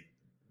ultimately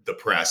the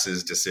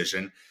press's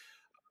decision,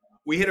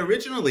 we had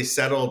originally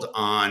settled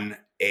on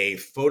a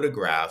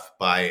photograph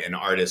by an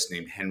artist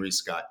named Henry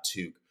Scott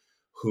Tuke,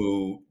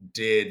 who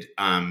did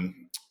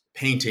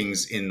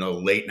paintings in the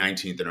late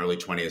 19th and early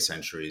 20th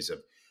centuries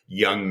of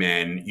young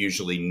men,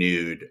 usually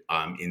nude,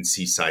 in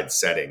seaside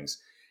settings.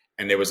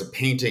 And there was a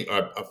painting,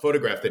 a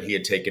photograph that he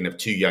had taken of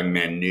two young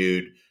men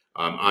nude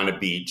on a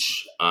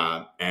beach,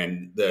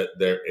 and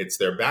it's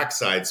their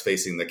backsides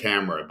facing the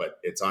camera, but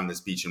it's on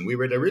this beach. And we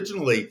were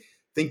originally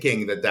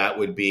thinking that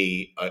would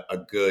be a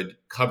good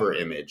cover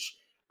image.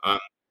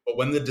 But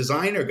when the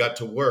designer got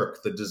to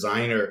work, the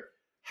designer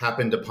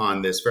happened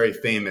upon this very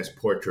famous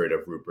portrait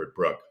of Rupert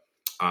Brooke,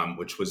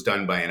 which was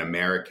done by an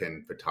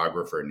American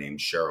photographer named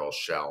Cheryl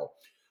Shell,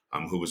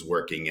 who was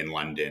working in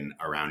London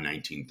around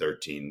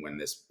 1913 when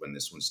this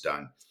was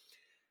done.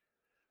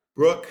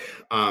 Brooke,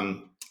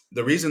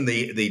 the reason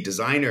the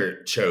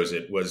designer chose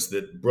it was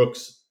that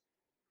Brooke's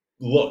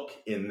look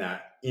in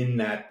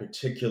that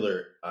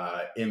particular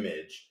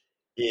image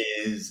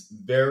is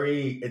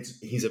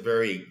he's a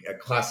very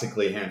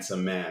classically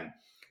handsome man,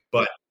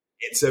 but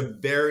it's a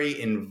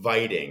very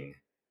inviting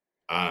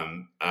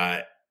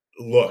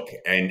look,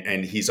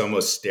 and he's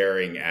almost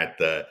staring at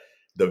the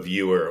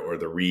viewer or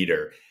the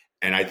reader.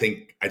 And I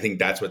think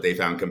that's what they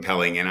found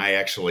compelling, and I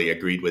actually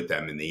agreed with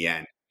them in the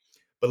end.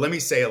 But let me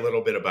say a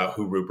little bit about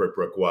who Rupert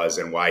Brooke was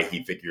and why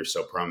he figures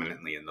so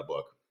prominently in the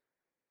book.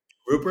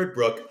 Rupert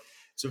Brooke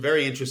is a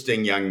very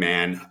interesting young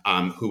man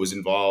who was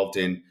involved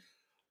in,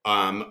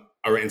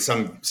 and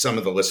some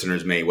of the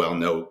listeners may well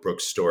know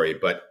Brooke's story,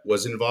 but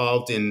was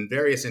involved in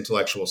various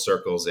intellectual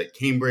circles at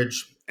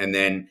Cambridge, and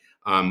then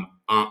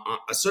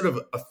sort of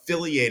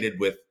affiliated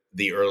with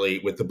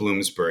the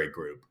Bloomsbury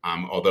group,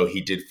 although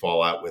he did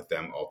fall out with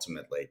them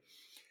ultimately.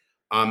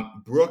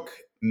 Brooke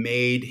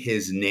made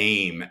his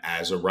name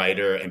as a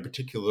writer and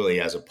particularly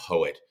as a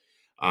poet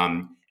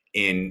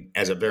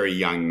as a very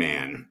young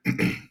man.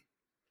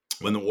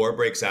 When the war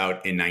breaks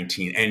out in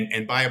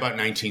and by about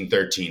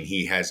 1913,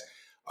 he has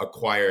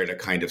acquired a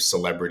kind of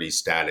celebrity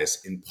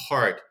status, in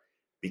part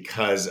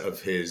because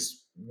of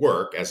his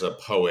work as a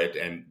poet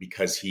and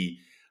because he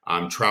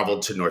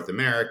traveled to North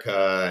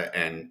America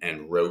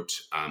and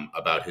wrote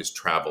about his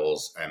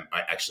travels and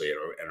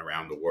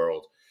around the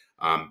world.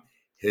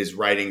 His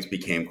writings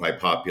became quite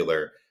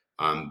popular,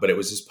 but it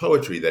was his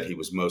poetry that he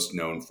was most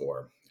known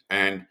for.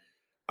 And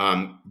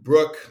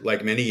Brooke,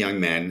 like many young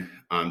men,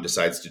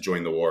 decides to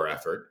join the war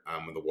effort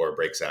when the war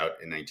breaks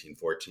out in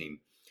 1914.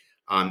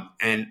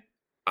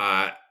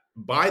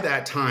 By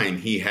that time,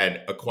 he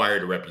had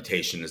acquired a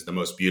reputation as the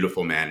most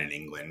beautiful man in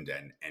England,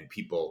 and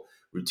people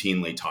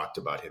routinely talked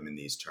about him in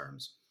these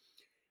terms.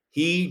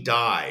 He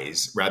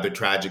dies rather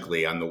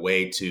tragically on the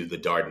way to the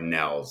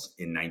Dardanelles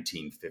in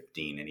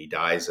 1915, and he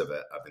dies of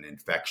an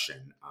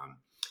infection.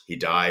 He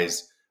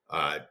dies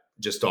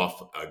just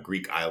off a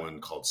Greek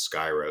island called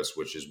Skyros,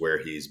 which is where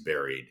he's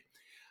buried.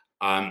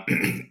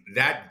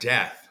 That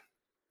death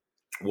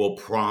will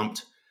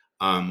prompt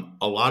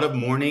a lot of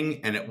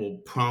mourning, and it will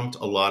prompt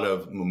a lot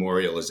of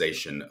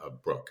memorialization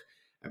of Brooke,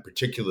 and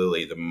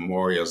particularly the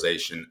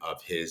memorialization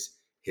of his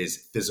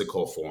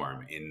physical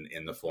form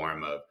in the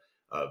form of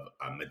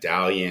a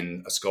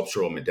medallion, a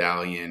sculptural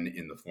medallion,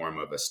 in the form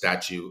of a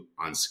statue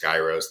on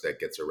Skyros that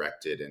gets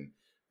erected in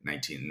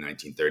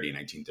 1930,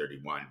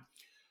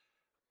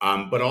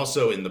 1931, but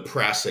also in the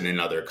press and in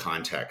other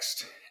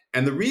contexts.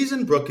 And the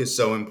reason Brooke is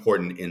so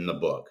important in the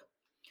book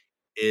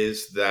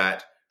is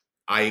that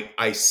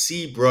I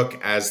see Brooke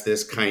as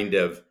this kind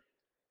of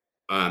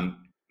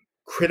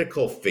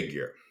critical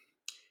figure.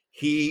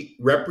 He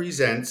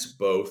represents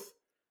both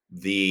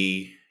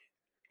the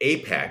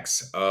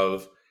apex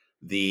of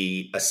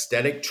the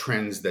aesthetic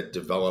trends that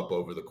develop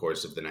over the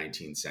course of the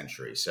 19th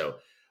century. So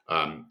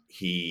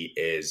he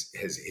is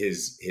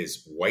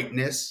his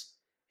whiteness,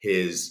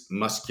 his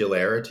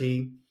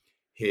muscularity,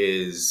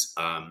 his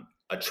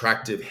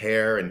attractive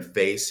hair and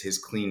face, his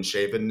clean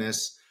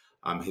shavenness,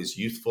 his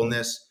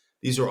youthfulness.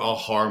 These are all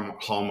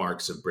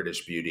hallmarks of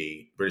British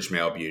beauty, British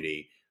male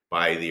beauty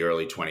by the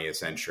early 20th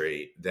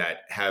century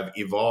that have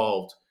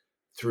evolved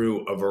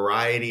through a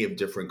variety of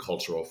different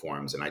cultural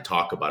forms. And I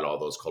talk about all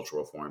those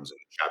cultural forms in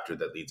the chapter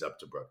that leads up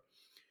to Brooke.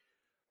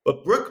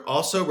 But Brooke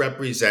also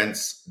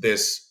represents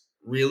this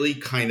really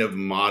kind of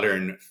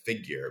modern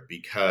figure,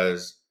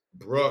 because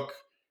Brooke,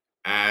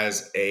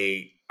 as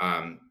a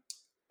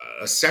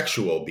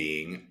sexual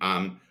being,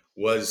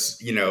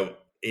 was,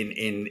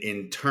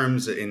 in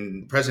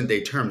present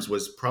day terms,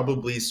 was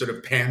probably sort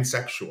of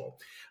pansexual,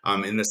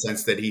 in the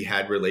sense that he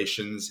had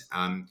relations.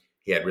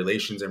 He had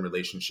relations and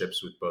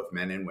relationships with both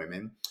men and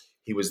women.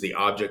 He was the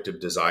object of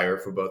desire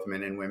for both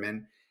men and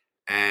women.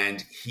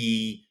 And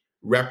he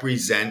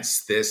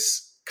represents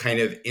this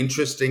kind of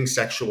interesting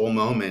sexual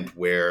moment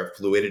where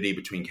fluidity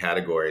between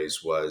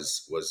categories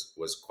was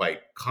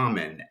quite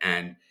common,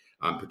 and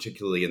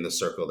particularly in the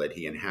circle that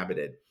he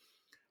inhabited.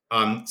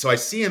 So I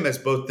see him as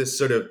both this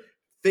sort of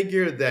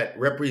figure that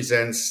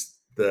represents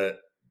the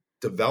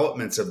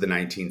developments of the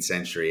 19th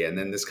century, and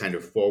then this kind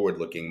of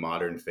forward-looking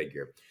modern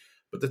figure.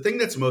 But the thing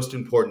that's most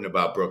important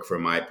about Brooke,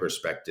 from my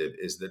perspective,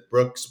 is that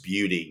Brooke's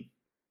beauty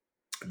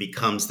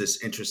becomes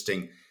this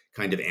interesting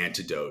kind of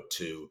antidote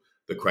to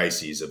the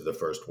crises of the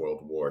First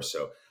World War.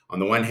 So on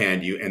the one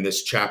hand, and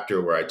this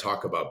chapter where I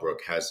talk about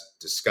Brooke has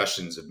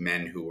discussions of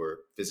men who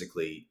were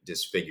physically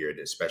disfigured,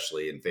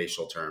 especially in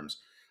facial terms,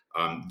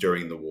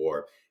 during the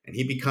war. And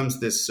he becomes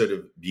this sort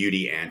of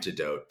beauty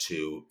antidote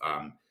to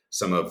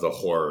some of the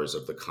horrors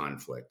of the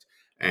conflict.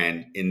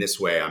 And in this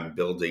way, I'm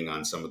building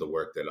on some of the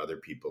work that other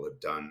people have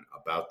done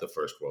about the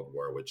First World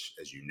War, which,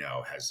 as you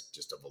know, has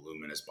just a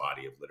voluminous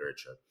body of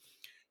literature.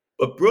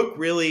 But Brooke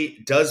really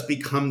does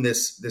become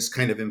this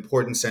kind of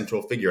important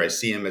central figure. I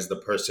see him as the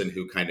person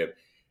who kind of,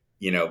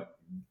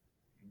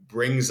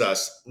 brings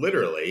us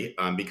literally,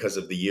 because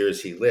of the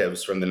years he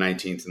lives, from the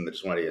 19th and the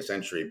 20th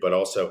century, but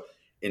also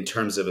in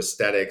terms of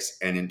aesthetics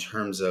and in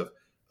terms of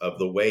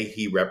the way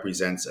he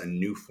represents a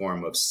new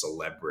form of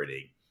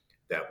celebrity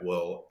that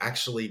will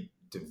actually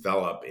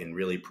develop in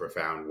really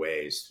profound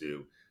ways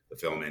through the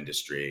film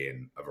industry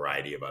and a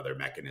variety of other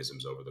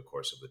mechanisms over the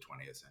course of the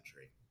 20th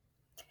century.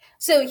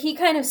 So he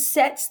kind of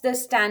sets the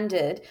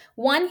standard.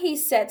 He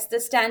sets the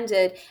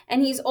standard,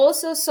 and he's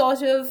also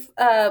sort of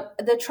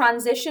the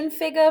transition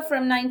figure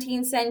from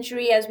 19th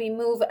century as we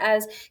move,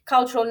 as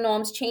cultural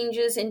norms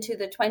changes into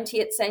the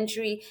 20th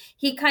century.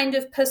 He kind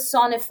of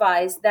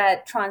personifies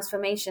that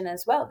transformation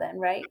as well then,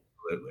 right?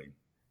 Absolutely.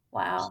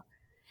 Wow.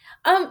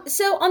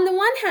 So on the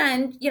one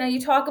hand,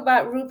 you talk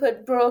about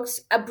Rupert Brooke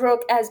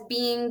as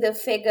being the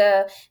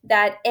figure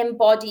that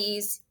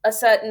embodies a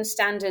certain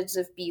standards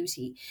of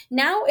beauty.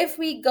 Now, if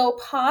we go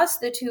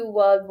past the two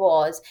world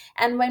wars,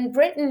 and when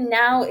Britain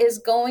now is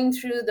going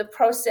through the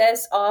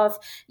process of,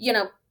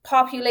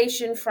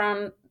 population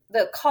from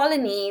the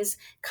colonies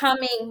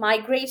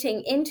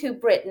migrating into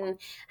Britain,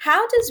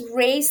 how does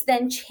race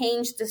then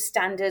change the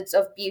standards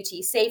of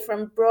beauty, say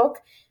from Brooke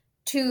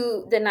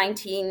to the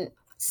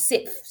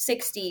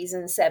 1960s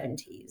and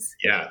 70s?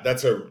 Yeah,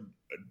 that's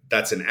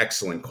an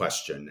excellent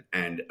question,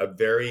 and a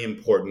very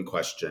important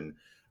question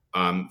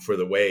for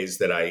the ways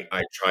that I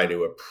try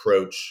to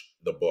approach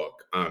the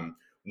book.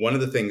 One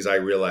of the things I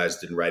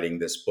realized in writing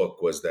this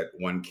book was that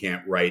one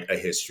can't write a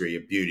history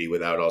of beauty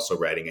without also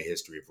writing a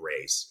history of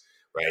race,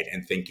 right?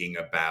 And thinking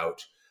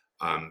about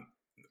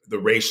the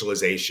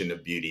racialization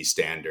of beauty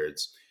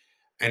standards.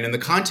 And in the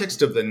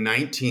context of the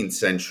 19th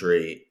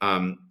century,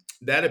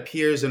 that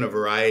appears in a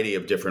variety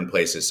of different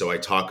places. So I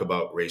talk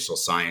about racial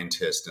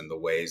scientists and the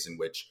ways in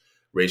which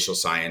racial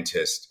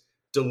scientists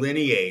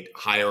delineate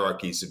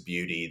hierarchies of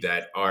beauty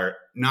that are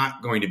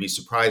not going to be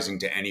surprising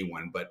to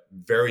anyone, but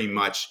very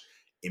much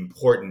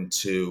important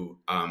to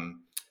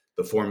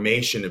the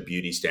formation of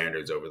beauty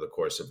standards over the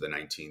course of the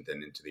 19th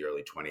and into the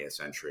early 20th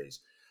centuries.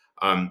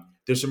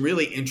 There's some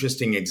really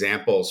interesting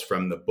examples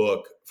from the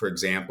book. For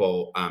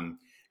example,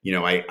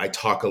 I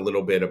talk a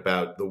little bit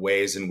about the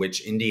ways in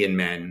which Indian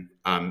men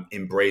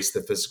embrace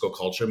the physical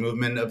culture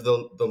movement of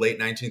the late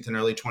 19th and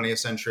early 20th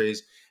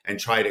centuries and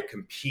try to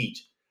compete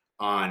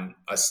on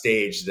a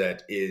stage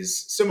that is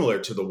similar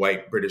to the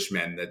white British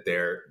men that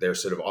they're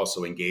sort of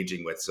also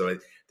engaging with. So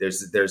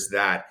there's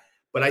that.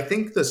 But I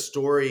think the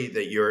story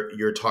that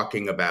you're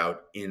talking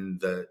about in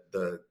the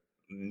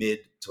mid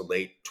to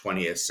late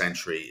 20th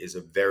century is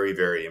a very,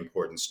 very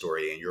important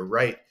story. And you're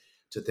right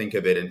to think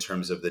of it in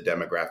terms of the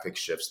demographic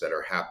shifts that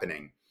are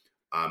happening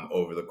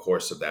over the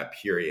course of that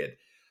period.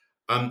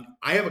 I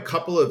have a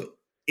couple of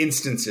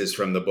instances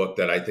from the book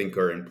that I think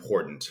are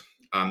important,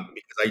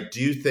 because I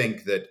do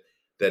think that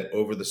that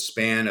over the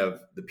span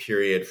of the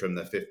period from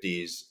the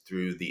 50s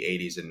through the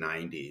 80s and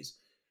 90s,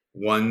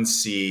 one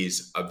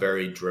sees a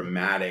very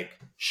dramatic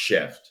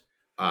shift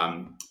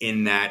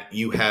in that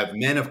you have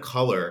men of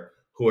color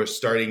who are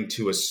starting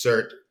to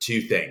assert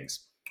two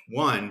things.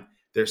 One,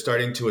 they're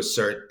starting to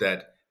assert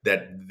that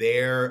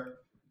their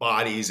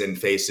bodies and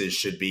faces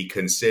should be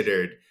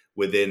considered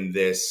within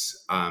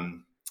this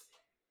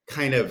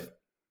kind of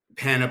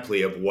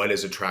panoply of what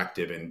is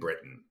attractive in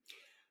Britain.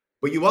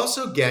 But you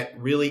also get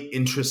really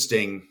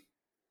interesting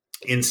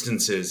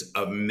instances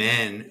of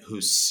men who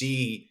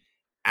see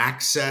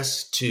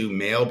access to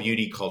male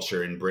beauty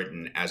culture in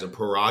Britain as a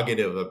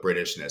prerogative of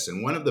Britishness.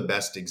 And one of the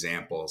best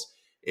examples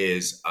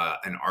is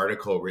an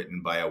article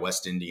written by a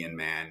West Indian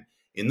man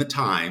in the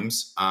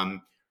Times,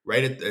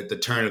 right at the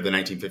turn of the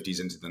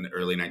 1950s into the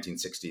early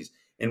 1960s,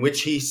 in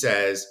which he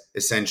says,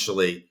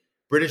 essentially,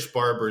 British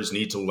barbers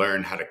need to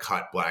learn how to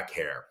cut black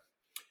hair.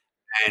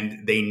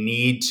 And they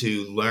need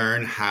to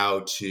learn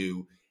how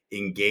to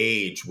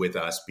engage with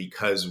us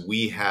because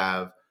we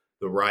have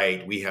the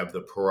right, we have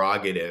the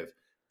prerogative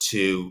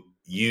to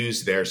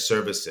use their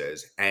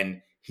services.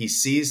 And he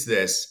sees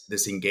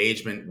this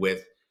engagement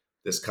with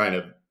this kind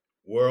of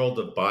world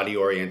of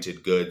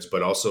body-oriented goods,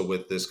 but also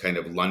with this kind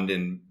of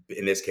London,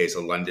 in this case,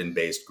 a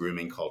London-based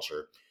grooming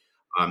culture,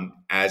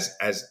 as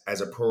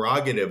a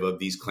prerogative of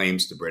these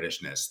claims to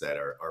Britishness that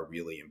are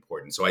really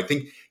important. So I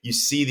think you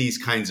see these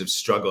kinds of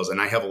struggles,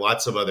 and I have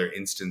lots of other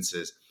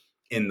instances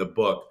in the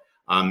book.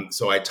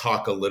 So I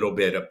talk a little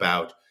bit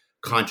about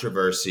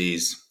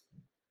controversies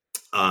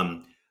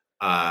around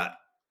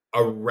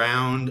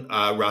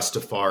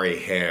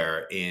Rastafari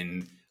hair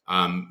in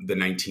the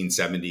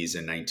 1970s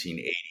and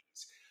 1980s.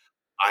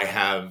 I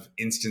have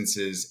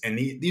instances, and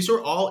these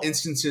are all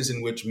instances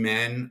in which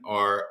men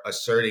are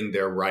asserting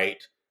their right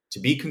to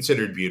be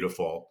considered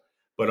beautiful,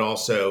 but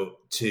also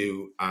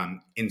to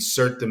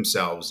insert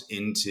themselves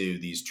into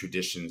these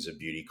traditions of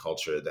beauty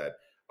culture that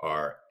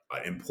are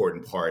an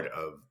important part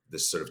of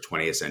this sort of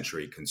 20th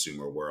century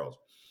consumer world.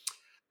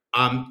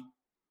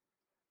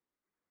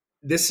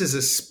 This is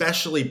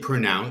especially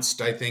pronounced,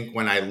 I think,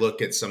 when I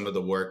look at some of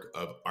the work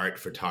of art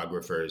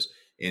photographers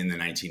in the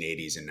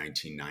 1980s and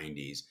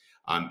 1990s,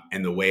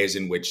 and the ways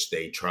in which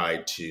they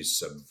tried to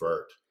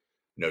subvert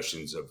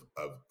notions of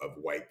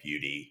white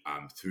beauty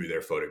through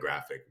their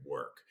photographic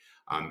work.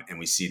 And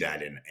we see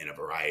that in a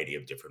variety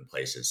of different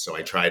places. So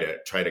I try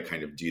to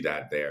kind of do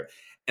that there.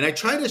 And I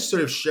try to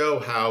sort of show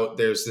how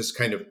there's this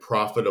kind of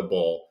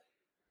profitable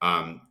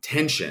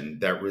tension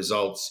that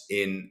results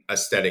in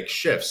aesthetic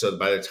shifts. So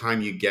by the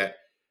time you get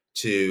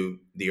to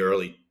the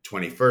early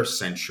 21st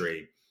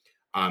century,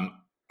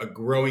 a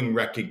growing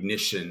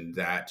recognition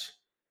that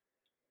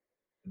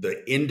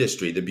the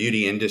industry, the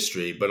beauty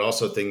industry, but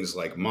also things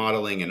like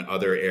modeling and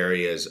other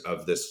areas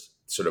of this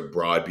sort of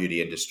broad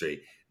beauty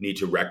industry need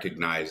to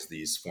recognize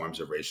these forms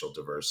of racial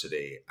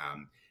diversity.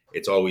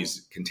 It's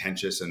always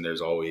contentious and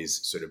there's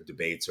always sort of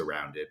debates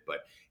around it, but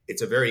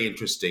it's a very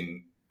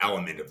interesting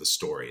element of the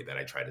story that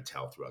I try to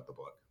tell throughout the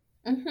book.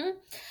 Mm-hmm.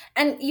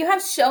 And you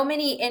have so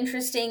many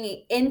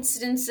interesting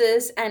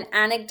instances and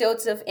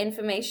anecdotes of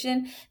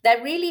information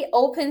that really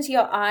opens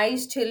your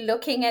eyes to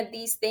looking at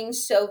these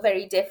things so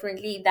very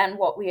differently than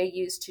what we are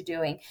used to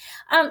doing.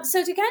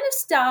 So to kind of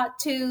start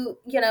to,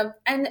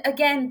 and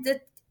again,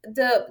 the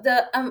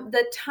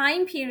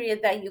time period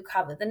that you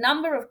cover, the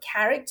number of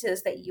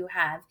characters that you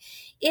have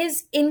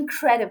is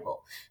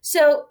incredible.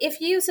 So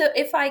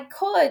if I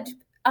could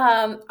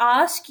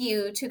ask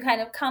you to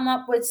kind of come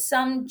up with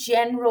some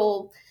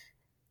general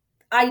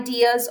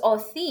ideas or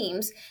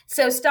themes.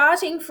 So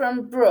starting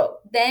from Brooke,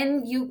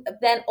 then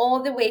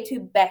all the way to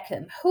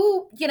Beckham,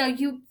 who,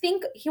 you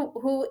think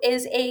who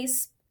is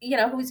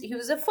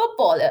who's a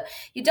footballer.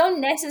 You don't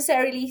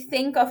necessarily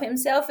think of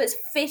himself as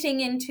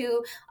fitting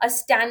into a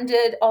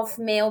standard of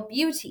male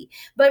beauty.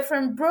 But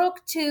from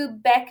Brooke to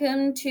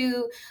Beckham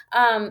to,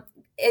 I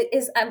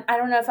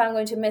don't know if I'm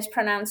going to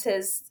mispronounce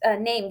his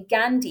name,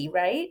 Gandhi,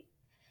 right?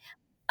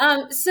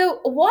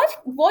 So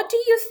what do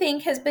you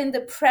think has been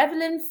the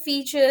prevalent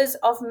features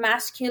of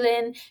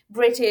masculine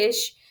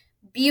British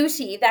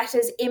beauty that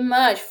has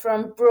emerged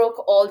from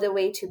Brooke all the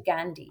way to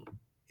Gandhi?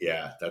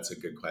 Yeah, that's a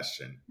good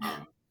question.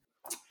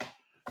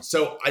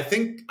 So I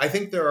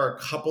think there are a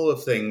couple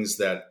of things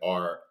that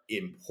are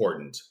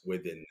important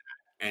within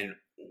that. And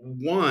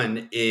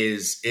one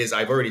is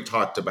I've already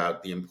talked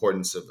about the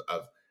importance of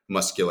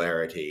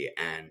muscularity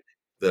and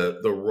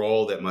the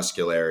role that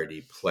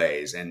muscularity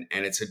plays. And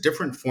it's a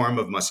different form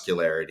of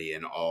muscularity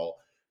in all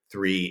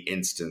three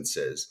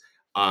instances.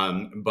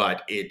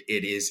 But it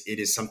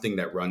is something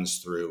that runs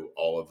through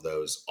all of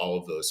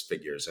those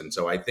figures. And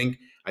so I think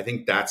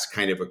that's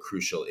kind of a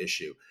crucial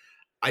issue.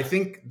 I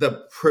think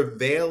the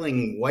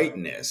prevailing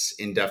whiteness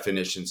in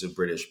definitions of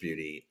British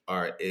beauty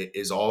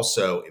is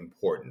also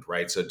important,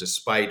 right? So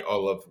despite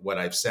all of what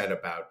I've said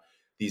about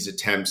these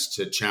attempts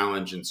to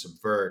challenge and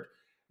subvert,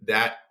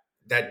 that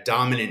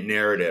dominant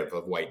narrative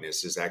of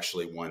whiteness is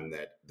actually one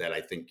that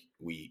I think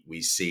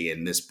we see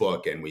in this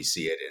book, and we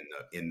see it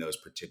in those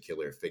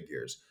particular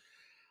figures.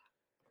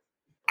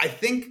 I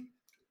think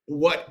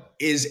what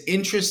is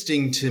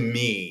interesting to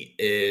me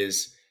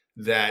is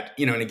that,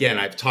 and again,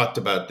 I've talked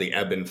about the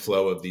ebb and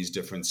flow of these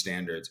different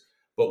standards,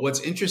 but what's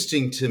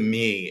interesting to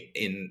me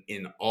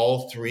in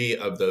all three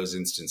of those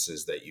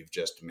instances that you've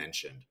just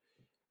mentioned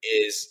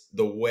is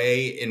the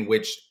way in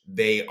which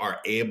they are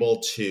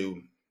able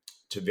to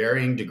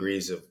varying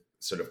degrees of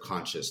sort of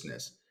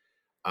consciousness,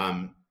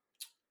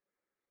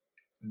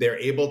 they're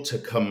able to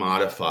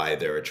commodify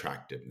their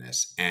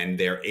attractiveness, and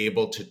they're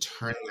able to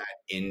turn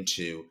that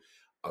into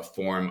a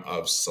form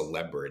of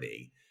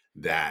celebrity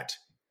that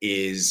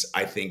is,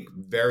 I think,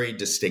 very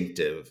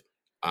distinctive,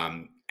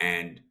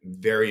 and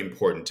very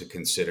important to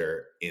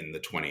consider in the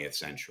 20th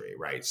century,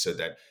 right? So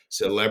that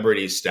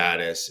celebrity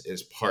status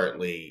is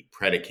partly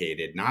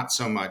predicated not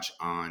so much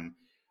on,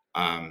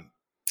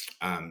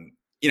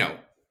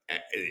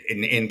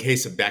 in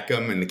case of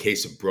Beckham, in the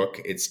case of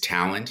Brooke, it's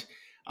talent.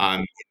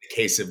 In the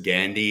case of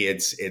Gandhi,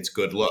 it's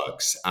good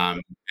looks,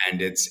 and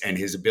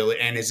his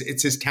ability, and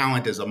it's his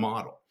talent as a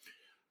model,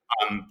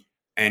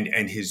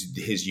 and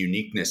his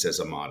uniqueness as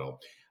a model.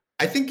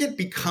 I think it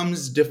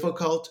becomes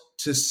difficult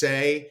to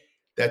say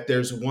that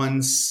there's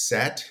one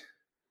set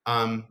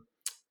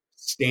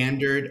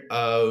standard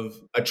of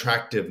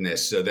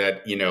attractiveness, so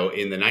that,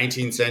 in the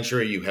 19th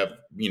century, you have,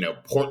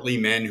 portly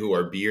men who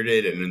are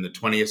bearded. And in the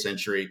 20th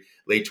century,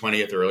 late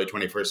 20th or early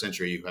 21st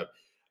century, you have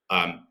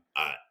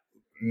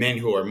men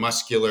who are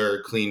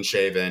muscular, clean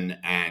shaven,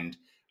 and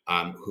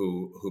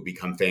who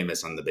become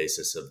famous on the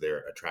basis of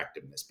their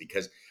attractiveness,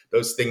 because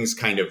those things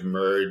kind of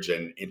merge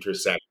and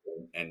intersect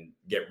and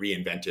get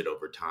reinvented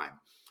over time.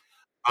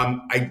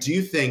 I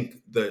do think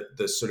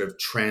the sort of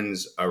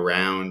trends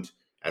around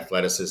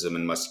athleticism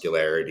and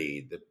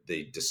muscularity,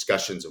 the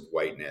discussions of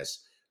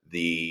whiteness,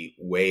 the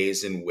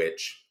ways in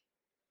which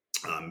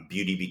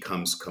beauty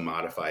becomes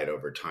commodified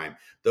over time,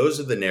 those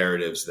are the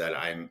narratives that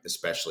I'm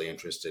especially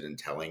interested in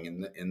telling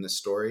in the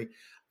story.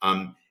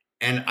 And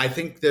I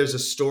think there's a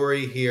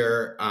story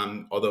here,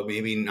 although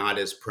maybe not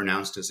as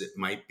pronounced as it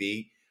might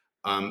be,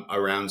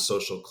 around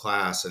social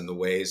class and the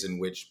ways in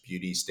which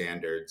beauty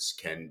standards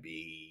can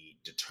be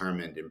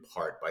determined in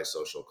part by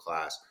social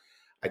class.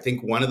 I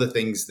think one of the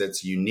things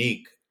that's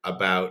unique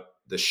about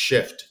the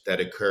shift that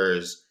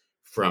occurs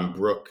from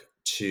Brooke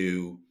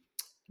to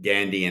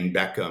Gandhi and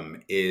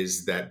Beckham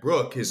is that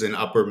Brooke is an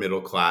upper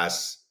middle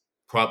class,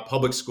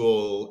 public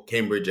school,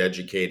 Cambridge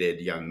educated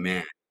young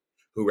man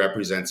who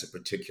represents a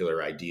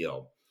particular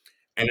ideal,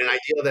 and an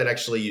ideal that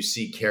actually you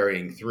see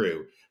carrying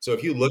through. So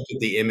if you look at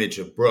the image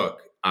of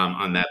Brooke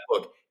on that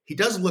book, he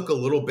does look a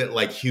little bit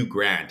like Hugh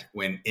Grant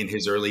when in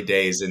his early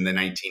days in the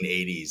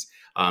 1980s,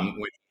 when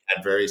he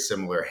had very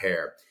similar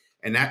hair.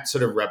 And that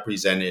sort of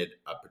represented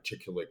a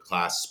particular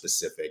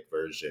class-specific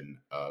version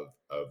of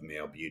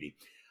male beauty.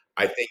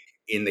 I think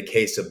in the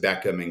case of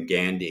Beckham and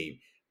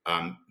Gandhi,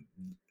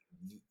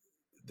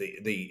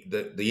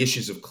 the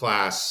issues of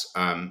class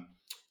are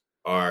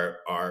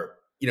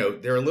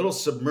they're a little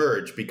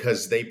submerged,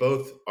 because they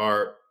both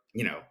are,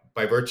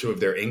 by virtue of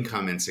their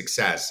income and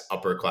success,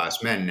 upper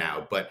class men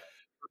now, but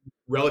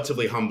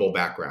relatively humble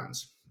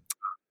backgrounds.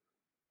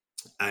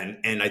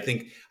 And I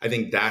think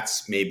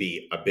that's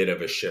maybe a bit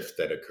of a shift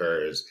that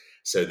occurs,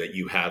 so that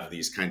you have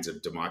these kinds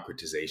of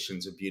democratization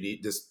of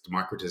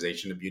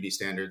beauty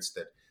standards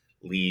that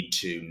lead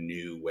to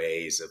new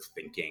ways of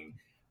thinking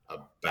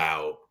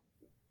about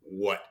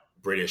what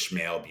British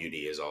male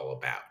beauty is all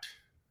about.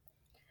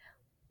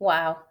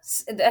 Wow,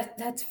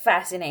 that's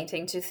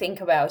fascinating to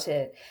think about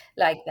it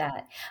like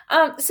that.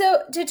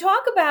 So to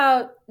talk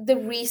about the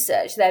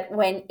research that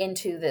went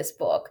into this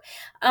book,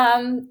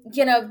 the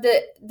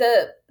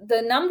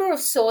number of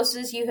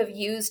sources you have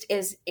used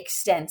is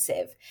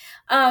extensive,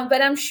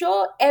 but I'm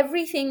sure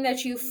everything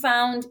that you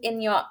found in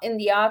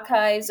the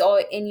archives or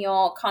in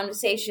your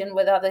conversation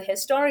with other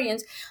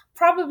historians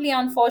probably,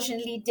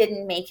 unfortunately,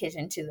 didn't make it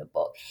into the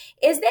book.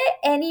 Is there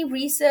any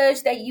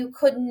research that you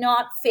could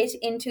not fit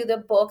into the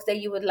book that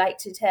you would like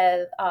to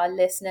tell our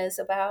listeners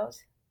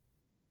about?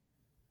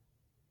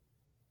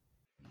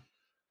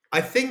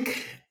 I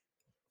think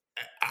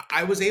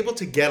I was able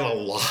to get a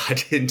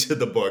lot into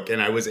the book,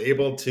 and I was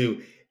able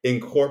to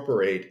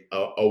incorporate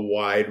a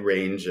wide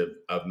range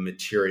of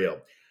material.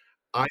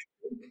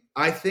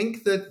 I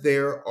think that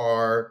there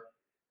are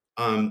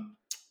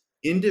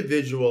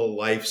individual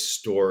life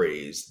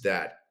stories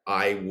that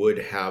I would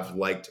have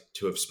liked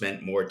to have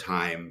spent more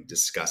time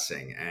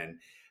discussing. And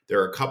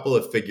there are a couple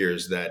of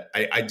figures that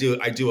I do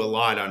a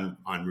lot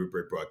on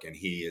Rupert Brooke, and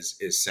he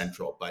is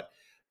central, but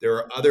there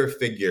are other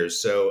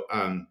figures. So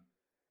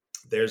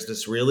there's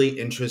this really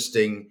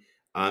interesting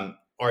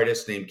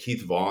artist named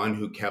Keith Vaughan,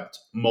 who kept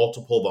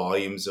multiple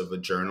volumes of a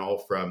journal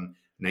from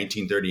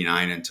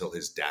 1939 until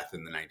his death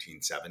in the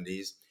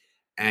 1970s.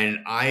 And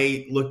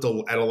I looked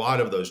at a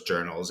lot of those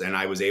journals, and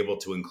I was able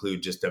to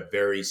include just a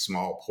very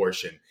small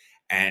portion.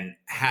 And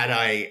had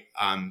I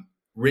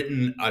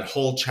written a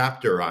whole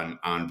chapter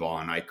on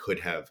Vaughan, I could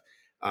have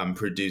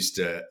produced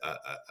a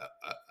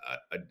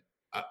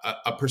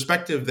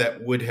perspective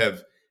that would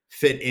have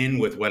fit in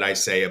with what I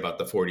say about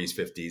the 40s,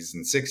 50s,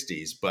 and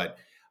 60s. But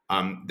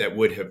that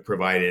would have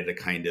provided a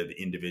kind of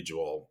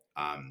individual,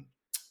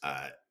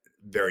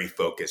 very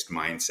focused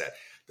mindset.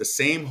 The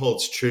same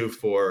holds true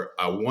for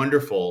a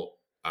wonderful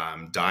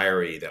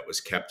diary that was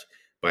kept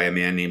by a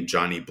man named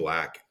Johnny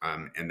Black,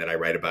 and that I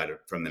write about it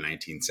from the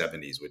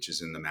 1970s, which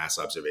is in the Mass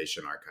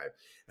Observation Archive.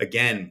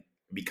 Again,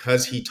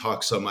 because he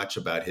talks so much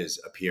about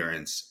his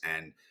appearance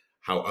and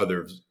how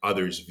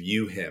others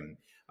view him,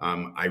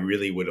 I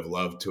really would have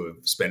loved to have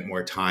spent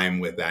more time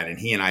with that. And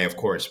he and I have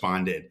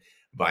corresponded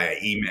via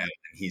email. And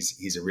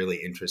he's a really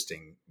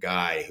interesting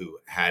guy who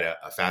had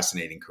a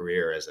fascinating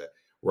career as a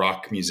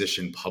rock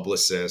musician,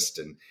 publicist,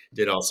 and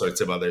did all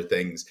sorts of other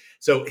things.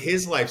 So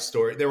his life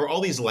story, there were all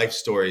these life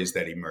stories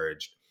that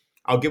emerged.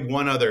 I'll give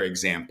one other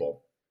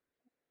example.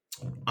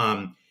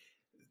 One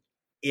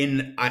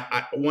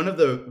of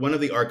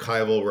the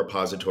archival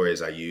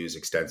repositories I use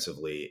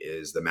extensively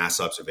is the Mass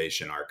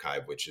Observation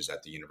Archive, which is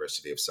at the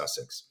University of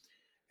Sussex.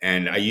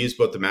 And I use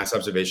both the Mass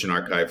Observation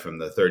Archive from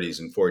the 30s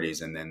and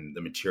 40s, and then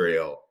the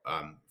material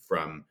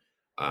from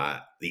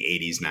the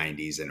 80s,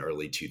 90s, and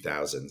early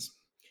 2000s.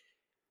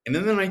 And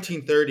in the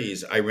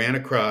 1930s, I ran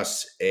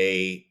across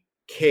a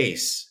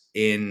case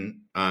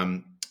in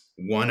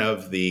one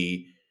of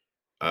the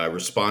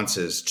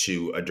responses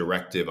to a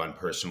directive on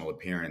personal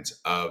appearance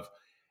of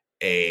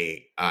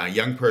a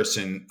young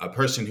person, a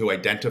person who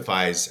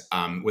identifies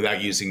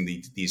without using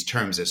these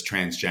terms as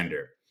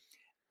transgender.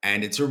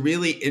 And it's a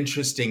really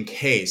interesting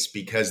case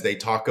because they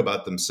talk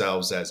about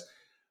themselves as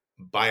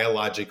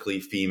biologically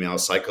female,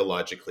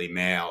 psychologically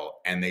male,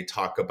 and they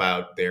talk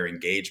about their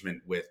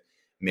engagement with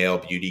male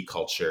beauty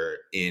culture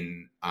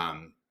in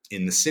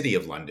the city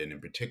of London in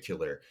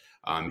particular,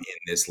 in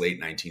this late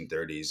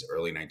 1930s,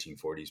 early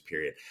 1940s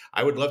period.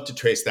 I would love to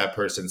trace that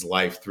person's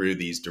life through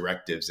these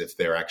directives if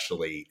they're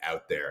actually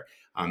out there.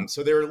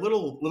 So there are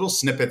little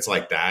snippets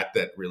like that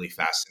really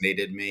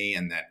fascinated me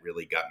and that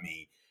really got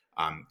me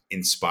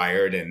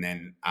inspired. And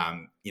then,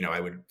 I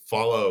would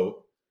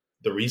follow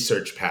the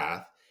research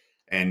path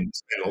and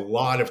spend a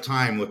lot of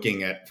time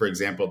looking at, for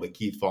example, the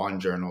Keith Vaughan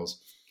journals.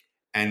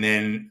 And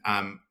then,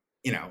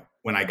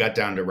 when I got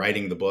down to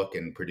writing the book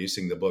and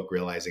producing the book,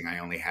 realizing I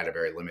only had a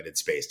very limited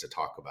space to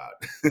talk about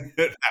that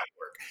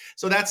work.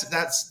 So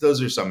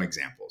those are some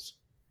examples.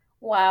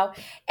 Wow.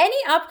 Any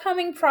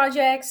upcoming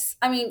projects?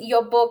 I mean,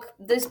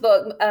 this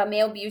book,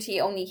 Male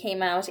Beauty, only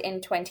came out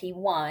in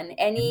 2021.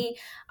 Any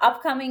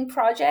upcoming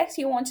projects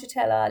you want to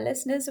tell our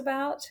listeners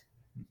about?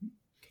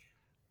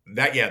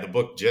 The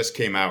book just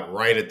came out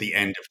right at the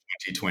end of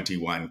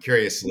 2021.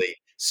 Curiously,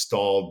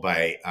 stalled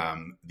by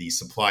the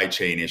supply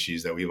chain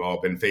issues that we've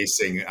all been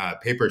facing,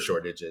 paper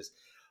shortages.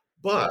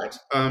 But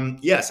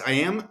yes, I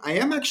am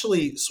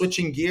actually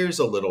switching gears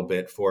a little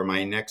bit for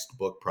my next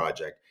book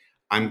project.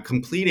 I'm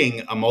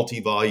completing a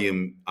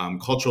multi-volume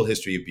cultural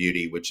history of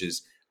beauty, which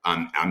is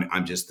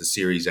I'm just the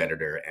series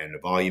editor and a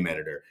volume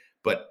editor.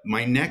 But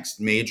my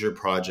next major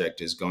project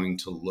is going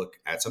to look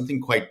at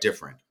something quite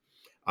different.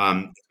 It's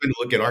going to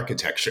look at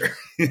architecture,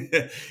 curiously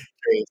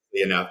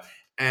enough.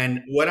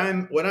 And what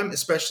I'm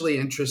especially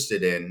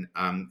interested in,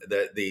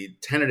 the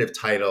tentative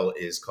title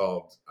is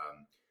called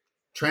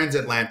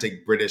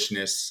Transatlantic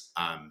Britishness,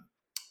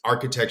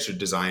 Architecture,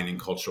 Design, and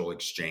Cultural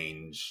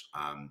Exchange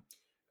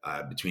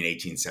between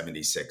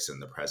 1876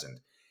 and the present.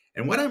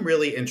 And what I'm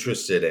really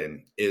interested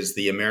in is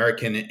the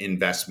American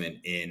investment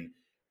in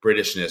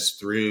Britishness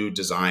through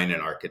design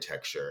and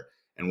architecture.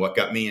 And what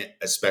got me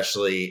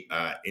especially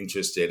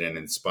interested and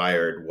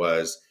inspired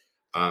was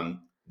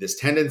this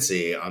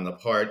tendency on the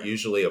part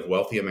usually of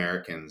wealthy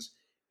Americans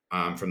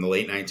from the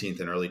late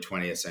 19th and early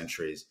 20th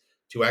centuries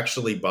to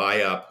actually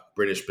buy up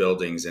British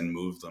buildings and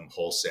move them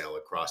wholesale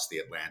across the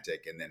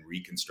Atlantic and then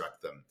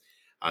reconstruct them.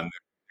 There are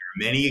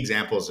many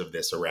examples of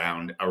this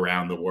around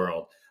the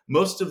world.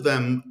 Most of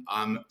them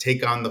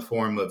take on the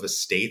form of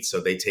estates. So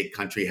they take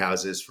country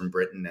houses from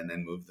Britain and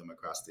then move them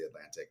across the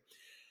Atlantic.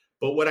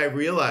 But what I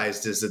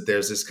realized is that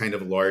there's this kind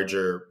of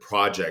larger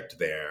project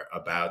there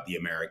about the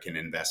American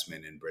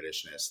investment in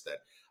Britishness that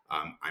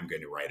I'm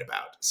going to write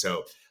about.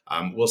 So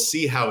we'll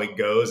see how it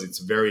goes. It's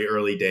very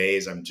early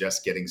days. I'm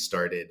just getting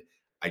started.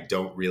 I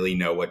don't really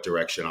know what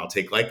direction I'll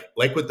take.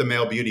 Like with the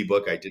Male Beauty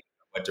book, I didn't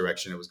know what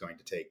direction it was going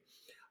to take.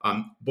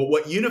 But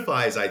what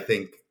unifies, I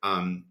think,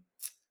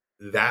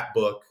 that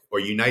book or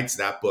unites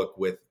that book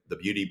with the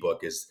beauty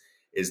book is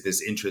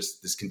this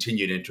interest, this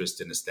continued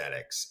interest in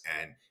aesthetics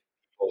and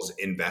people's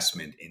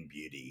investment in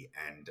beauty.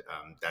 And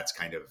that's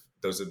kind of,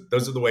 those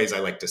are the ways I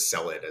like to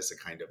sell it as a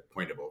kind of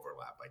point of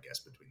overlap, I guess,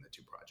 between the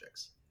two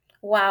projects.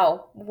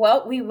 Wow.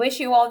 Well, we wish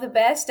you all the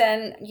best.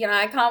 And,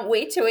 I can't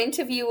wait to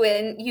interview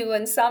you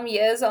in some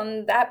years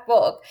on that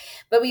book.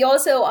 But we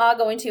also are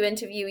going to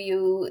interview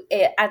you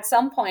at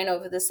some point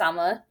over the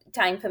summer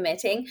time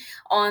permitting,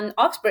 on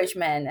Oxbridge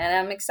Men, and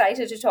I'm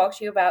excited to talk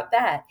to you about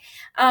that.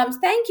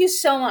 Thank you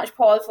so much,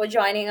 Paul, for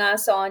joining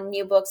us on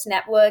New Books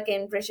Network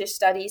in British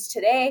Studies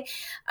today.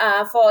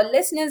 For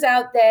listeners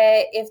out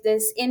there, if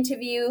this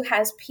interview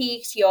has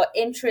piqued your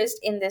interest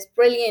in this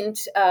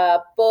brilliant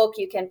book,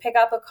 you can pick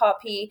up a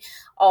copy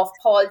of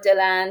Paul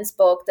Deland's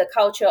book, The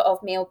Culture of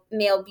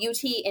Male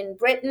Beauty in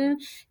Britain,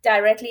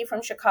 directly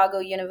from Chicago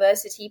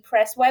University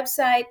Press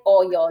website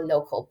or your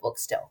local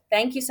bookstore.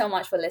 Thank you so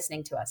much for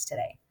listening to us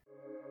today.